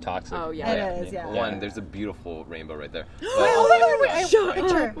is toxic. Oh, yeah. It is, yeah. one, there's a beautiful rainbow right there. Wait, oh my god, wait, Shut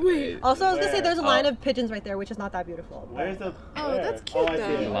picture. up, wait. Also, I was gonna say there's a line Oh. of pigeons right there, which is not that beautiful. Where's the? Oh, where? that's cute, I see though.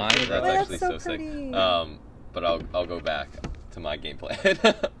 it. Line That's Wait, that's actually so so sick. pretty. But I'll go back to my game plan.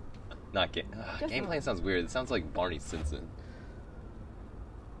 Not game. Game plan sounds weird. It sounds like Barney Stinson.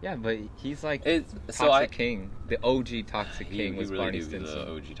 Yeah, but he's like It's Toxic so I. King. The OG Toxic King He was really Barney do be the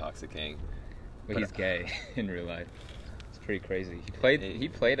Stinson. OG Toxic King. But he's gay in real life. It's pretty crazy. He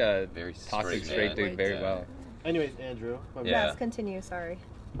played a Very toxic straight straight man. dude very Yeah. well. Anyways, Andrew. Yeah. Yes, continue. Sorry.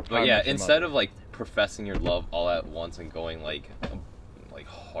 How But I yeah, Met Your instead Mother. of like professing your love all at once and going like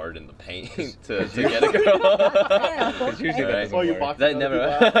hard in the paint to get a girl. Yeah, Because usually that okay. doesn't Oh, you work. boxed That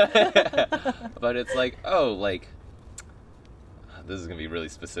other never. But it's like, oh, like this is gonna be really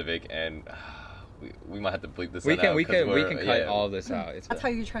specific, and we might have to bleep this. We out can 'cause cut all this out. It's That's how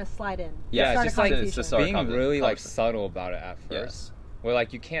you're trying to slide in. Yeah, Start it's a just like conversation. start a being conversation. really like subtle about it at first. Yes. Where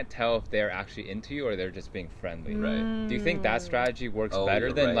like you can't tell if they're actually into you or they're just being friendly. Right. Do you think that strategy works Oh, better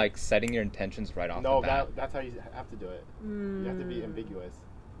you're than right. like setting your intentions right off No, the bat? that's how you have to do it. You have to be ambiguous.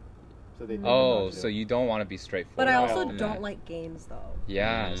 So they. think Oh, about so you. you don't want to be straightforward. But I also No. don't like games though.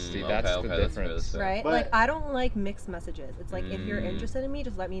 Yeah, see, that's okay, the that's fair, difference. that's fair. Right? But- Like I don't like mixed messages. It's like if you're interested in me,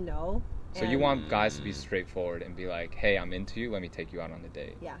 just let me know. So you And- want guys to be straightforward and be like, "Hey, I'm into you. Let me take you out on a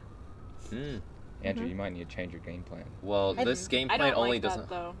date." Yeah. Andrew, you might need to change your game plan. Well, I- this game I plan don't only like doesn't. that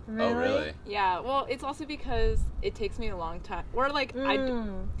though. Oh, really? Yeah, well, it's also because it takes me a long time. Or like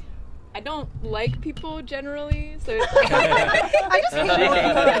I don't like people generally, so it's like, I just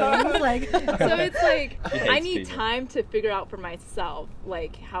hate games. Like so it's like He hates I need people. time to figure out for myself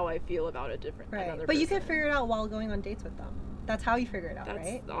like how I feel about a different right. another But you person. can figure it out while going on dates with them. That's how you figure it out, That's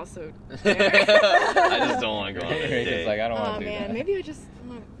right? also I just don't want to go on a Rachel's date. like, I don't oh want to do man, that. maybe I just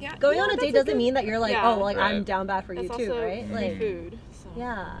yeah. Going yeah, on a that's date doesn't good- mean that you're like, yeah. oh, like I'm Right. down bad for That's you also too, right? free Like food. So.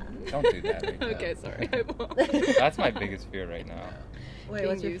 yeah. Don't do that. Right now. Okay, sorry. I won't. That's my biggest fear right now. Wait, Being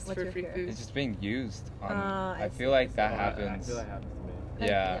what's your used what's for your free fear? food. It's just being used. I I see, feel like that I happens. feel that happens to me.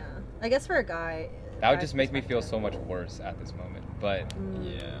 Yeah. I guess for a guy. That would guy's just make me feel perspective. so much worse at this moment. But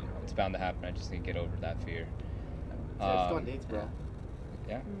Yeah. it's bound to happen. I just need to get over that fear. Yeah, just go on dates, bro.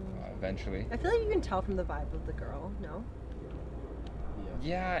 Yeah, eventually. I feel like you can tell from the vibe of the girl. No.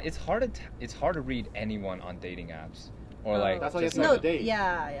 Yeah, it's hard to read anyone on dating apps or Oh. like That's why you have just to No. have a date.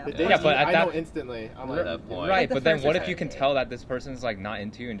 Yeah. The Yeah. date, Yeah, but at I that- know instantly. I'm like, At that point. right. Like the But then first what if you can date. tell that this person's like not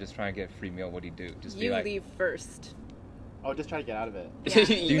into you and just trying to get a free meal? What do you do? Just be You like, leave first. Oh, just try to get out of it. Yeah.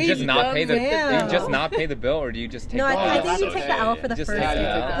 Do you just not pay the? Do Damn. you just not pay the bill, or do you just take? No, the I L? think you okay. take the L for the Just first take date. the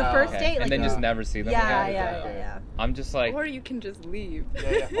L. The first Okay. date, like and then just never see them yeah, again. yeah. I'm just like. Or you can just leave.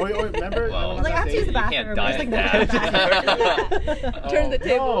 Yeah. Or remember? Well, Like I have to use the You can't bathroom. die I was like, at no, that. Turn the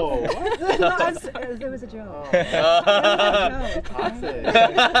table. no, I'm sorry, it was a joke. Toxic.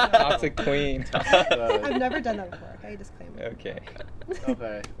 Toxic queen. I've never done that before. Okay, disclaimer. Okay.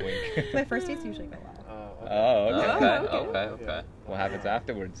 Okay. Wink. My first dates usually go well. Oh, okay. Okay. What happens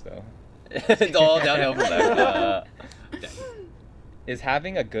afterwards, though? It's all downhill from there. Is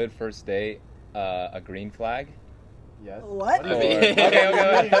having a good first date a green flag? Yes. What? do you Or- mean?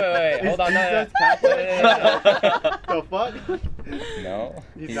 wait. Hold on. No. Jesus Catholic? The fuck? No.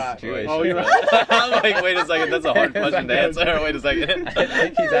 He's not. Jewish. Oh, you're right. I'm like, wait a second, that's a hard question to answer. Wait a second. I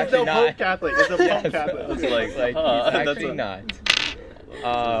think he's It's actually a not. Pope Catholic. It's a Pope Yes, Catholic. It's like, like that's he's actually a- not.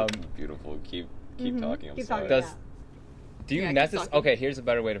 This is beautiful. Keep talking. I'm Keep sorry. talking. Does do you Yeah, keep necessarily? talking. Okay, here's a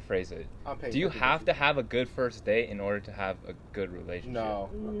better way to phrase it. I'm paying Do you for have this. to have a good first date in order to have a good relationship? No.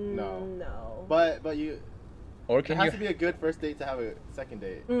 No. No. But you. Or It can has you to be a good first date to have a second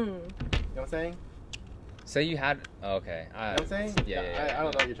date. You know what I'm saying? say you had? Okay. You know what I'm saying? Yeah. I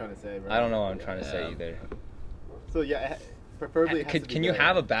don't know what you're trying to say, bro. I don't know what I'm trying to say Yeah. either. So yeah, preferably. It has to be Can you good.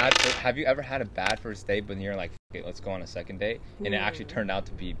 have a bad? Have you ever had a bad first date, but you're like, "F- it, let's go on a second date, and it actually turned out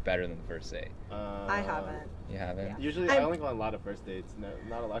to be better than the first date? I haven't. You haven't? Yeah. Usually, I only go on a lot of first dates. No,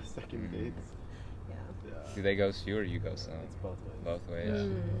 not a lot of second dates. Yeah. Yeah. Do they ghost you or you ghost them? It's both ways. Both ways.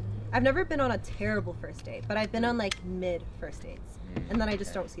 I've never been on a terrible first date, but I've been on like mid first dates, and then I just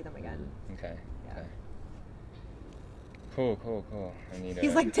Okay. don't see them again. Okay. Yeah. Okay. Cool. I need to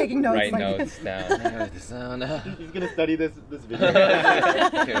He's like taking notes. write like, notes down. He's gonna study this video.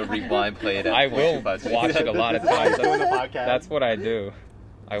 Okay, rewind, play it. I will watch it a lot of times. Doing the podcast. That's what I do.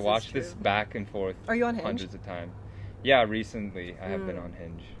 I This is watch this true. back and forth. Are you on Hinge? Hundreds of times. Yeah, recently I have been on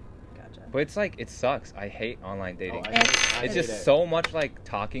Hinge. Gotcha. But it's like, it sucks. I hate online dating. I It's hate just it. so much like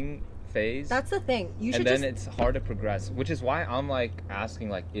talking phase. That's the thing. You should and then just. it's hard to progress, which is why I'm like asking,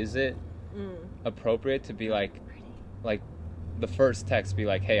 like, is it appropriate to be like the first text be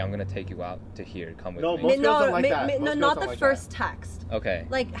like, hey, I'm gonna take you out to here, come with No, me. most girls don't like that. no, Most girls not don't the like first that. text. Okay.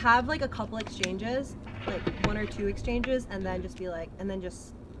 Like have like a couple exchanges, like 1 or 2 exchanges, and then just be like, and then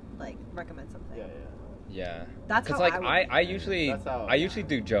just like recommend something. Yeah. Yeah. That's how like I would I usually That's how- I usually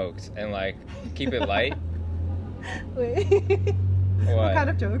do jokes and like keep it light. Wait. What? What kind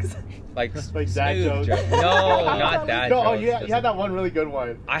of jokes? Like Like dad smooth jokes. No, not that No, jokes. you had that one really good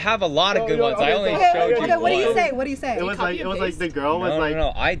one. I have a lot of No, good no, ones. okay, I only so- showed you Okay, what do you one. say? What do you say? It was copy like and paste? the girl was like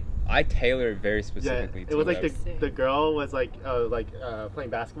no. I tailor it very yeah. specifically. It was like to the girl was like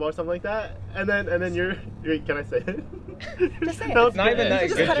playing basketball or something like that, and then you're can I say it? Just say it. That was It's not even good. that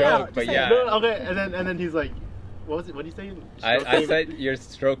Just good cut it out. joke, Just but say it. yeah. No, okay, and then he's like, what was it? What did you say? I Stroking? said your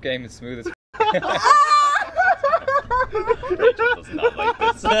stroke game is smooth as. Rachel does not like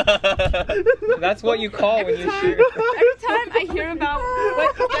this. That's what you call when you shoot. Every time I hear about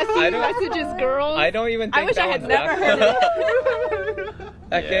what Jesse messages girls, I don't even think I wish that I had was never that heard funny. it.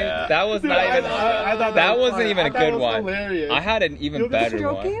 That game, Yeah. that was Dude, not even. I thought that was wasn't funny. even I a thought good it was one. hilarious. I had an even You know, better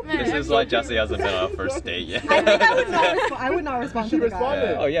stroke one. game? This is why Jesse hasn't been on a first date yet. I think I would not. I would not respond She to the guy.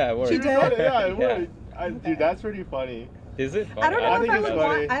 responded. Oh yeah, it worked. She did? Yeah, it Yeah. would. Dude, that's pretty funny. Is it? Funny? I don't know I if think I it's would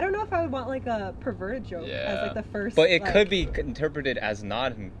funny. want. I don't know if I would want like a perverted joke as Yeah. like the first. But it like, could be interpreted as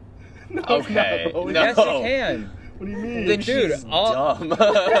not. No, Okay. it's not. No. Yes, you can. What do you mean? Then Dude, she's all- dumb.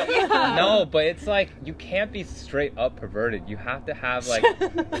 No, but it's like you can't be straight up perverted. You have to have like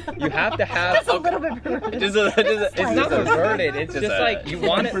you have to have. Just a little bit perverted. Just a- It's not perverted. It's just like you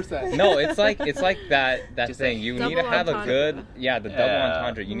want it. 1%. No, it's like that Just thing. like You double need to have a entendre. good the double Yeah.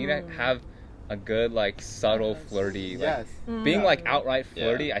 entendre. You need to have a good like subtle flirty. Like, Yes. being Mm. like outright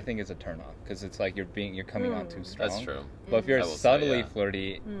flirty, Yeah. I think is a turn off because it's like you're coming on too strong. That's true. But if you're I will say, subtly yeah.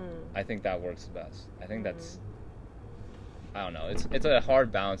 flirty, Mm. I think that works the best. I think that's. I don't know. It's a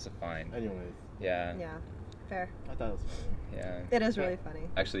hard balance to find. Anyways, Yeah. Yeah. Fair. I thought it was funny. Yeah. It is really funny.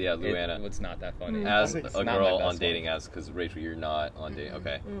 Actually, yeah, Luanna. It's not that funny. As It's a not girl my on best dating one. apps, because Rachel, you're not on dating.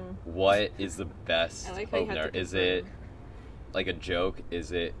 Okay. Mm. What is the best I like how you have opener? to Is it confirm. like a joke?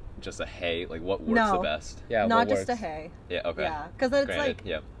 Is it just a hey? Like what works No. the best? Yeah. Not what just a works? hey. Yeah. Okay. Yeah, because it's Granted. like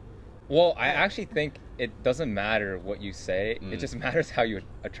Yep. Well, I actually think it doesn't matter what you say. Mm. It just matters how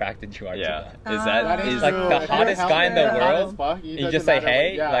attracted you are Yeah. to them. Is That that is is like true. the If you're hottest guy in the hot as world, fuck, it You doesn't just say matter what-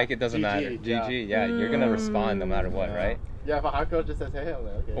 hey, yeah, like it doesn't GG, matter. yeah. GG, yeah, you're gonna respond no matter what, right? Yeah, if a hot girl just says hey, I'm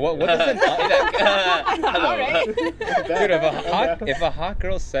like, okay. What does an Hello. Alright. dude? If a hot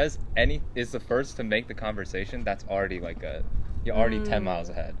girl says is the first to make the conversation, that's already like you're already 10 miles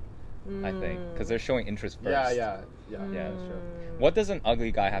ahead. I think, because they're showing interest first. Yeah, that's true. What does an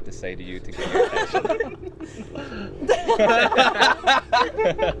ugly guy have to say to you to get your attention?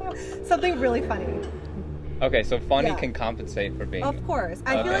 Something really funny. Okay, so funny can compensate for being. Of course,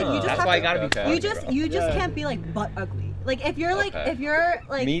 I feel like you just That's have why to. you gotta be funny. You just can't be like butt ugly. Like if you're like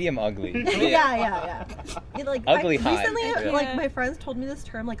medium ugly. Yeah. You, like ugly hot. Recently, like my friends told me this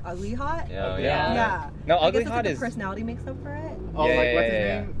term, like ugly hot. Yeah. No, ugly hot is personality makes up for it. Oh, like what's his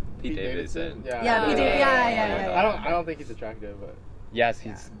name? Pete Davidson. Yeah, Pete Davidson. Yeah. I don't think he's attractive, but yes,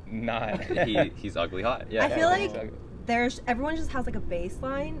 he's not. He's ugly hot. Yeah. I feel like everyone just has like a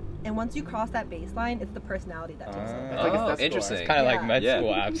baseline, and once you cross that baseline, it's the personality that takes over. Interesting. It's kind of like med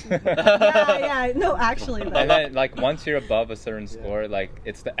school apps. No, actually. And then like once you're above a certain score, like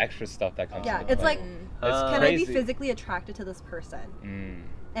it's the extra stuff that comes. Yeah, it's like, can crazy. I be physically attracted to this person?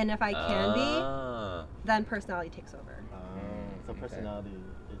 And if I can be, then personality takes over. So personality is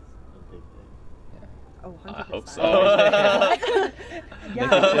a big thing. Oh, 100%. I hope so.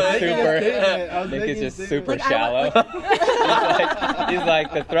 Nick is just super shallow. He's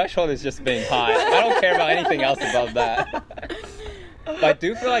like, the threshold is just being high. I don't care about anything else above that. But I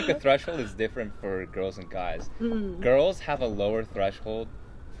do feel like the threshold is different for girls and guys. Girls have a lower threshold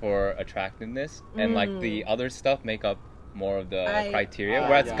for attractiveness, and like the other stuff make up more of the criteria,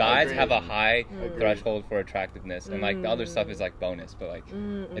 whereas guys have a high threshold for attractiveness, and like the other stuff is like bonus, but like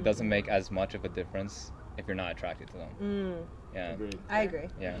it doesn't make as much of a difference if you're not attracted to them. Yeah, I agree.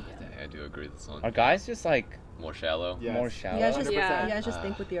 Yeah, I do agree with this one. Are guys just like more shallow? More shallow. You guys just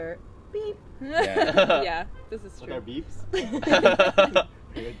think with your beep. Yeah, this is true. With our beeps.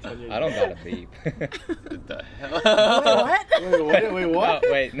 I don't got a beep. What the hell? Wait, what?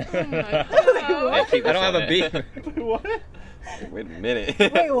 Oh, wait, no. I don't have a beep. Wait, what? Wait a minute.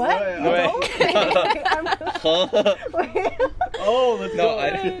 Wait, what? Oh, let's go.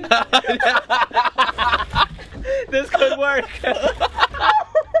 This could work.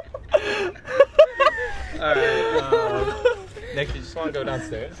 Alright. Nick, you just want to go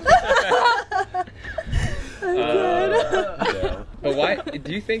downstairs? But why?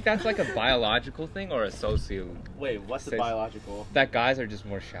 Do you think that's like a biological thing or a socio? Wait, what's the biological? That guys are just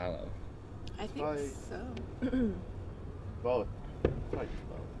more shallow. I think so. Both. Probably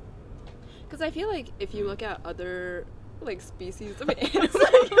both. Because I feel like if you look at other like species of animals,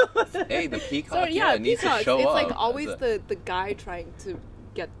 Hey, the peacock. so yeah, needs peacocks. to show It's up. like always the guy trying to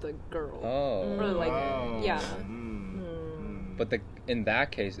get the girl. Oh. Or like But in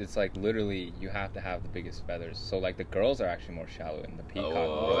that case, it's like literally you have to have the biggest feathers. So like the girls are actually more shallow in the peacock.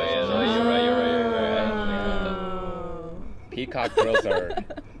 You're right. Peacock girls are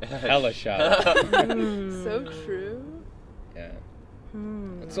hella shallow. So true. Yeah.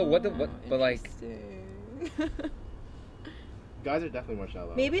 So but like guys are definitely more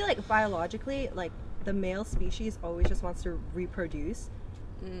shallow. Maybe like biologically, like the male species always just wants to reproduce.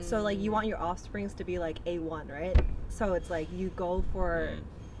 So like you want your offsprings to be like A1, right? So it's like you go for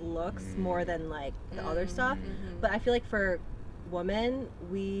looks more than like the other stuff. But I feel like for women,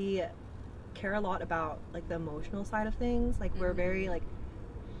 we care a lot about like the emotional side of things. Like we're very like,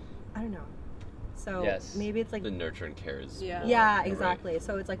 I don't know. So maybe it's like the nurture and care is yeah, exactly. Right.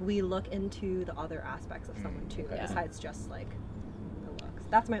 So it's like we look into the other aspects of someone too, besides just like the looks.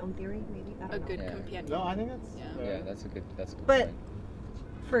 That's my own theory, maybe. I don't know. Good companion. No, I think that's that's a good but point.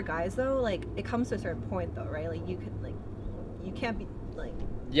 For guys though, like it comes to a certain point though, right? Like you can't be like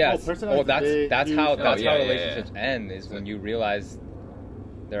that's how relationships end, is when you realize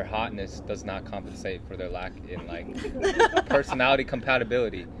their hotness does not compensate for their lack in like personality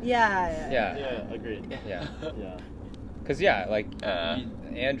compatibility. Yeah, agreed. Yeah. Because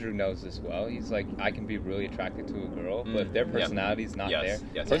Andrew knows this well. He's like, I can be really attracted to a girl, but if their personality's not there,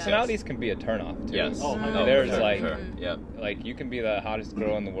 personalities can be a turnoff too. There's like you can be the hottest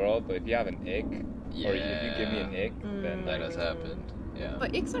girl in the world, but if you have an ick, or if you give me an ick, then that has happened. Yeah.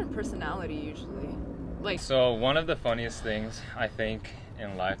 But icks aren't personality usually. Like so, one of the funniest things I think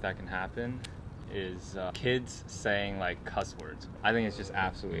in life that can happen is kids saying like cuss words. I think it's just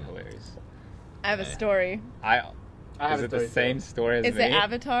absolutely hilarious. I have a story. Is it the same story as me? Is it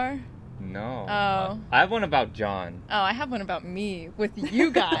Avatar? No. Oh. I have one about John. Oh, I have one about me with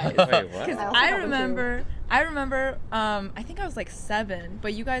you guys. Wait, what? Because I remember, I think I was like 7,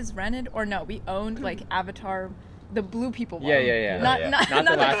 but you guys rented, or no, we owned like Avatar, the blue people one. Yeah. Not the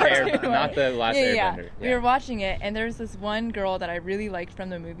last Airbender. Not the last Airbender. Yeah. We were watching it, and there's this one girl that I really liked from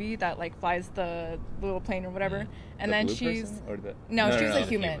the movie that like flies the little plane or whatever, and then she's no, she's a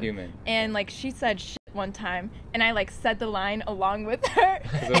human, and like she said shit one time, and I like said the line along with her.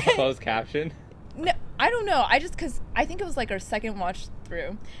 Is it closed caption? No, I don't know. I just because I think it was like our second watch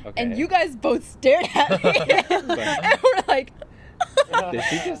through, Okay. and you guys both stared at me, and we're like. Did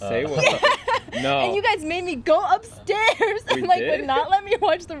she just say what? Yeah. No. And you guys made me go upstairs and We like did? would not let me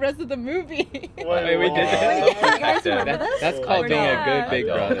watch the rest of the movie. Wait, we did You guys remember this? That's called Or being not? a good big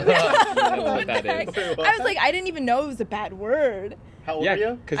brother. That's what that is. I was like, I didn't even know it was a bad word. How old Yeah, are you?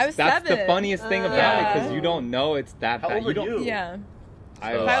 I because was that's the 7. funniest thing about it, because you don't know it's that How bad. old were don't. you? Yeah.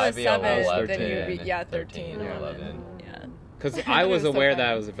 I If I was I'd be 7, 11, then you'd be 13 or 11. 11. Yeah. Because I was It was so aware funny.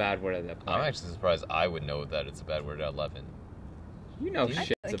 that it was a bad word at that point. I'm actually surprised I would know that it's a bad word at 11. You know Do you-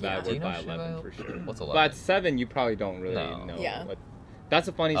 shit's a like, bad Do you word know by shit 11 by- for sure. What's But 11? at 7, you probably don't really No. know. Yeah. What, that's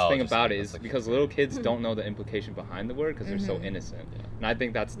the funniest Oh, thing just about like it that's is like because your little favorite. kids don't know the implication behind the word because they're so innocent. Yeah. And I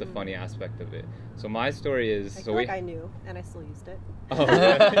think that's the funny aspect of it. So my story is... I so feel we, like I knew, and I still used it. Oh,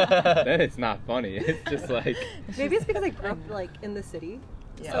 then it's not funny. It's just like... Maybe it's because I grew up like in the city.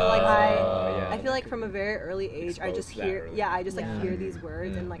 Yeah. So like yeah. I feel like from a very early age, I just Exposed that hear, early. I just like Yeah. hear these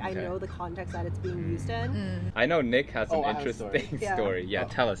words and like I Okay. know the context that it's being used in. I know Nick has an Oh, I have a story. interesting Yeah. story. Yeah, Oh,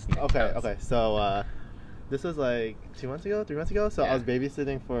 tell us, Nick. Okay, tell us. okay. So this was like 2 months ago, 3 months ago. So I was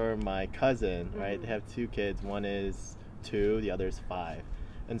babysitting for my cousin, right? They have 2 kids. One is 2, the other is 5.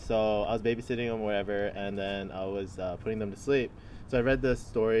 And so I was babysitting them, whatever, and then I was putting them to sleep. So I read the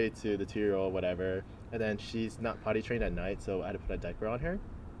story to the 2-year-old, whatever, and then she's not potty trained at night, so I had to put a diaper on her.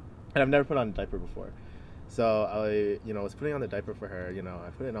 And I've never put on a diaper before. So I, was putting on the diaper for her, I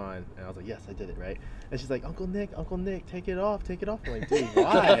put it on, and I was like, yes, I did it, right? And she's like, Uncle Nick, take it off. I'm like, dude,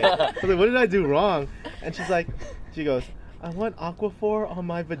 why? I was like, what did I do wrong? And she goes, I want Aquaphor on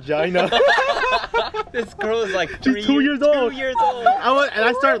my vagina. This girl is like She's 2 years old. 2 years old. And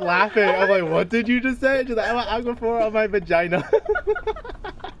I start laughing. I'm like, what did you just say? She's like, I want Aquaphor on my vagina.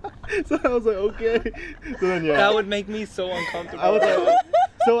 So I was like, okay. So then, yeah. That would make me so uncomfortable. I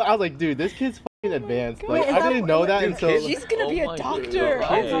was like, dude, this kid's fucking advanced. Like, Wait, is I that didn't know what- that Dude, until. kids- She's gonna be Oh a my doctor. God.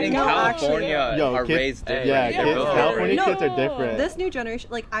 Kids Oh my in no, God. California Yo, are kids- raised different. yeah, Yeah. kids, Yeah. California No, kids are different. This new generation,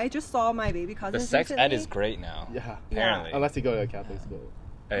 like I just saw my baby The cousins. sex ed recently. is great now. Yeah. Apparently. Unless you go to a Catholic school.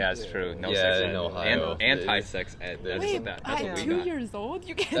 Oh, yeah, it's true. No Yeah, sex ed. in Ohio, Anti-sex ed. That's Wait, what that's at what we 2 got. years old,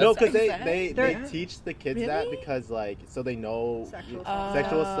 you get No, because sex ed? they They're- teach the kids that Really? because like so they know Sexual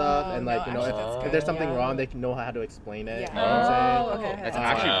sexual stuff and like no, actually, that's if good, there's something yeah. wrong they can know how to explain it. Yeah. You know what I'm saying? okay. That's Oh,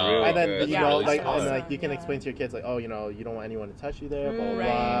 actually wow. really And then good. you Yeah, know really like smart. and like you can Yeah. explain to your kids like you don't want anyone to touch you there, blah blah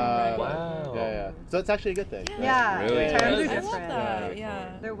Right, blah. right. Wow. Yeah. So it's actually a good thing. Yeah, Really? times are I different. love that. Yeah.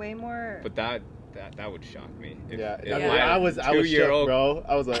 They're way more. But that would shock me. If, Yeah. if I mean, my I was shook, 2-year-old bro.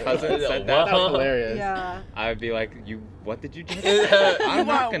 I was like, cousin said that that, was hilarious. Yeah. I'd be like, what did you just say? I'm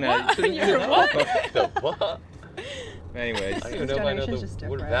not gonna. What? You're what? The what? Anyways, I don't This even know if I know generation's the just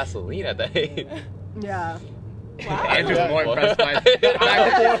word different. Vaseline at that age. Yeah. Andrew's Yeah. more impressed by the fact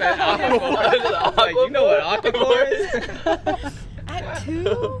that you said aquaphor. Like, you know what aquaphor is? At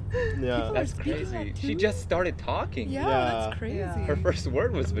 2? Yeah. That's speaking crazy. at She 2? just started talking. Yeah, Yeah. that's crazy. Yeah. Her first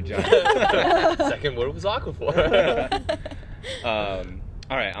word was vagina. Second word was Aquaphor.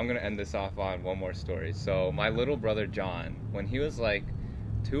 All right, I'm gonna end this off on one more story. So my little brother John, when he was like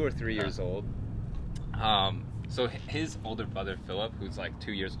 2 or 3 years old, so his older brother Philip, who's like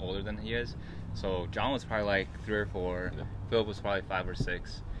 2 years older than he is, so John was probably like 3 or 4, Yeah. Philip was probably 5 or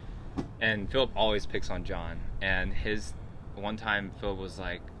 6, and Philip always picks on John. And one time Philip was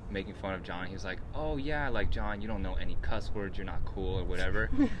like making fun of John. He was like, "Oh yeah, like John, you don't know any cuss words. You're not cool or whatever."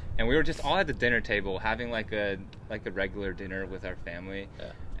 And we were just all at the dinner table having like a regular dinner with our family.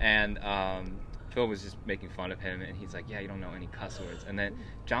 Yeah. And Phil was just making fun of him, and he's like, "Yeah, you don't know any cuss words." And then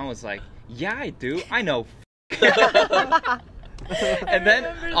John was like, "Yeah, I do. I know." And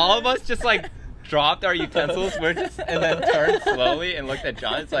then all of us just like dropped our utensils, and then turned slowly and looked at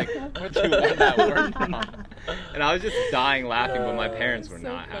John. It's like, "Where'd you learn that word from?" And I was just dying laughing, but my parents were So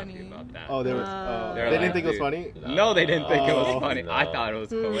not funny. happy about that. Oh, they were. They're They like, didn't think it was dude. funny. No, they didn't think it was Oh, funny. I no. thought it was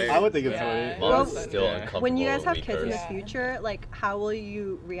hilarious. I would think it's Yeah. funny. Mom's Well, still yeah. uncomfortable. When you guys have we kids in the curse. future, like how will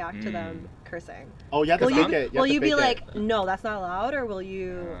you react to them cursing? Oh, you have to Will fake you, it. will you be fake like, no, that's not allowed, or will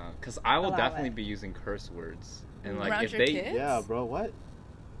you? Because I will Allow definitely it. be using curse words, and like Around if your they, kids? Yeah, bro. What?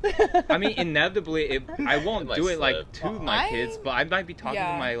 I mean, inevitably, I won't Might do it like slip. to my I- kids, but I might be talking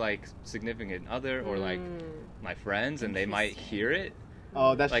yeah. to my like significant other or like my friends, and they might hear it.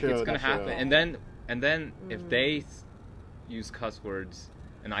 Oh, that's Like true. it's gonna that's happen, True. and then if they use cuss words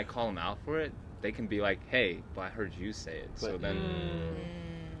and I call them out for it, they can be like, "Hey, but I heard you say it." So But- then,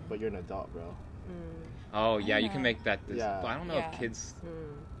 But you're an adult, bro. Oh yeah, you can make that. Yeah. But I don't know if kids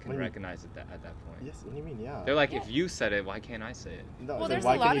can recognize it at that point. Yes. What do you mean? Yeah. They're like, if you said it, why can't I say it? No, Well, then there's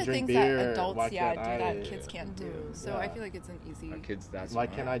why a can lot you of drink things beer? that adults Why do can't that kids can't do. So I feel like it's an easy. Kids, that's Why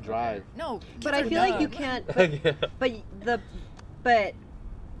can't I drive? No, But I feel like you can't. But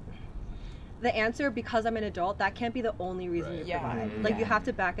the answer, because I'm an adult, that can't be the only reason you provide. Like you have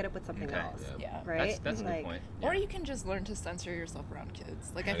to back it up with something else. Yeah. Right. That's a good point. Or you can just learn to censor yourself around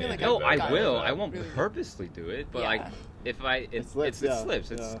kids. Like I feel like no, I've I will. gotten I won't really purposely do it, but like if it slips.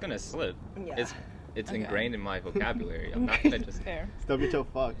 It's gonna slip. Yeah. It's ingrained in my vocabulary. I'm not gonna just stub your toe,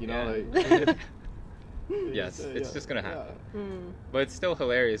 fuck. You know, like. Yes, it's just gonna happen. But it's still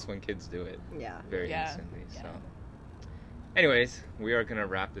hilarious when kids do it. Yeah. Very instantly. So. Anyways, we are gonna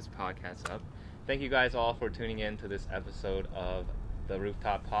wrap this podcast up. Thank you guys all for tuning in to this episode of the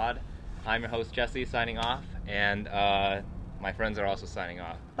Rooftop Pod. I'm your host Jesse, signing off, and my friends are also signing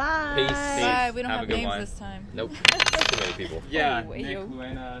off. Bye. Peace. Bye. We don't have a good names one. this time. Nope. Too many people. Yeah. Wait, Nick,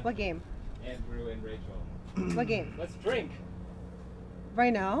 Luanna, What game? Andrew, and Rachel. What game? Let's drink.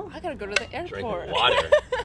 Right now? I gotta go to the airport. Drink water.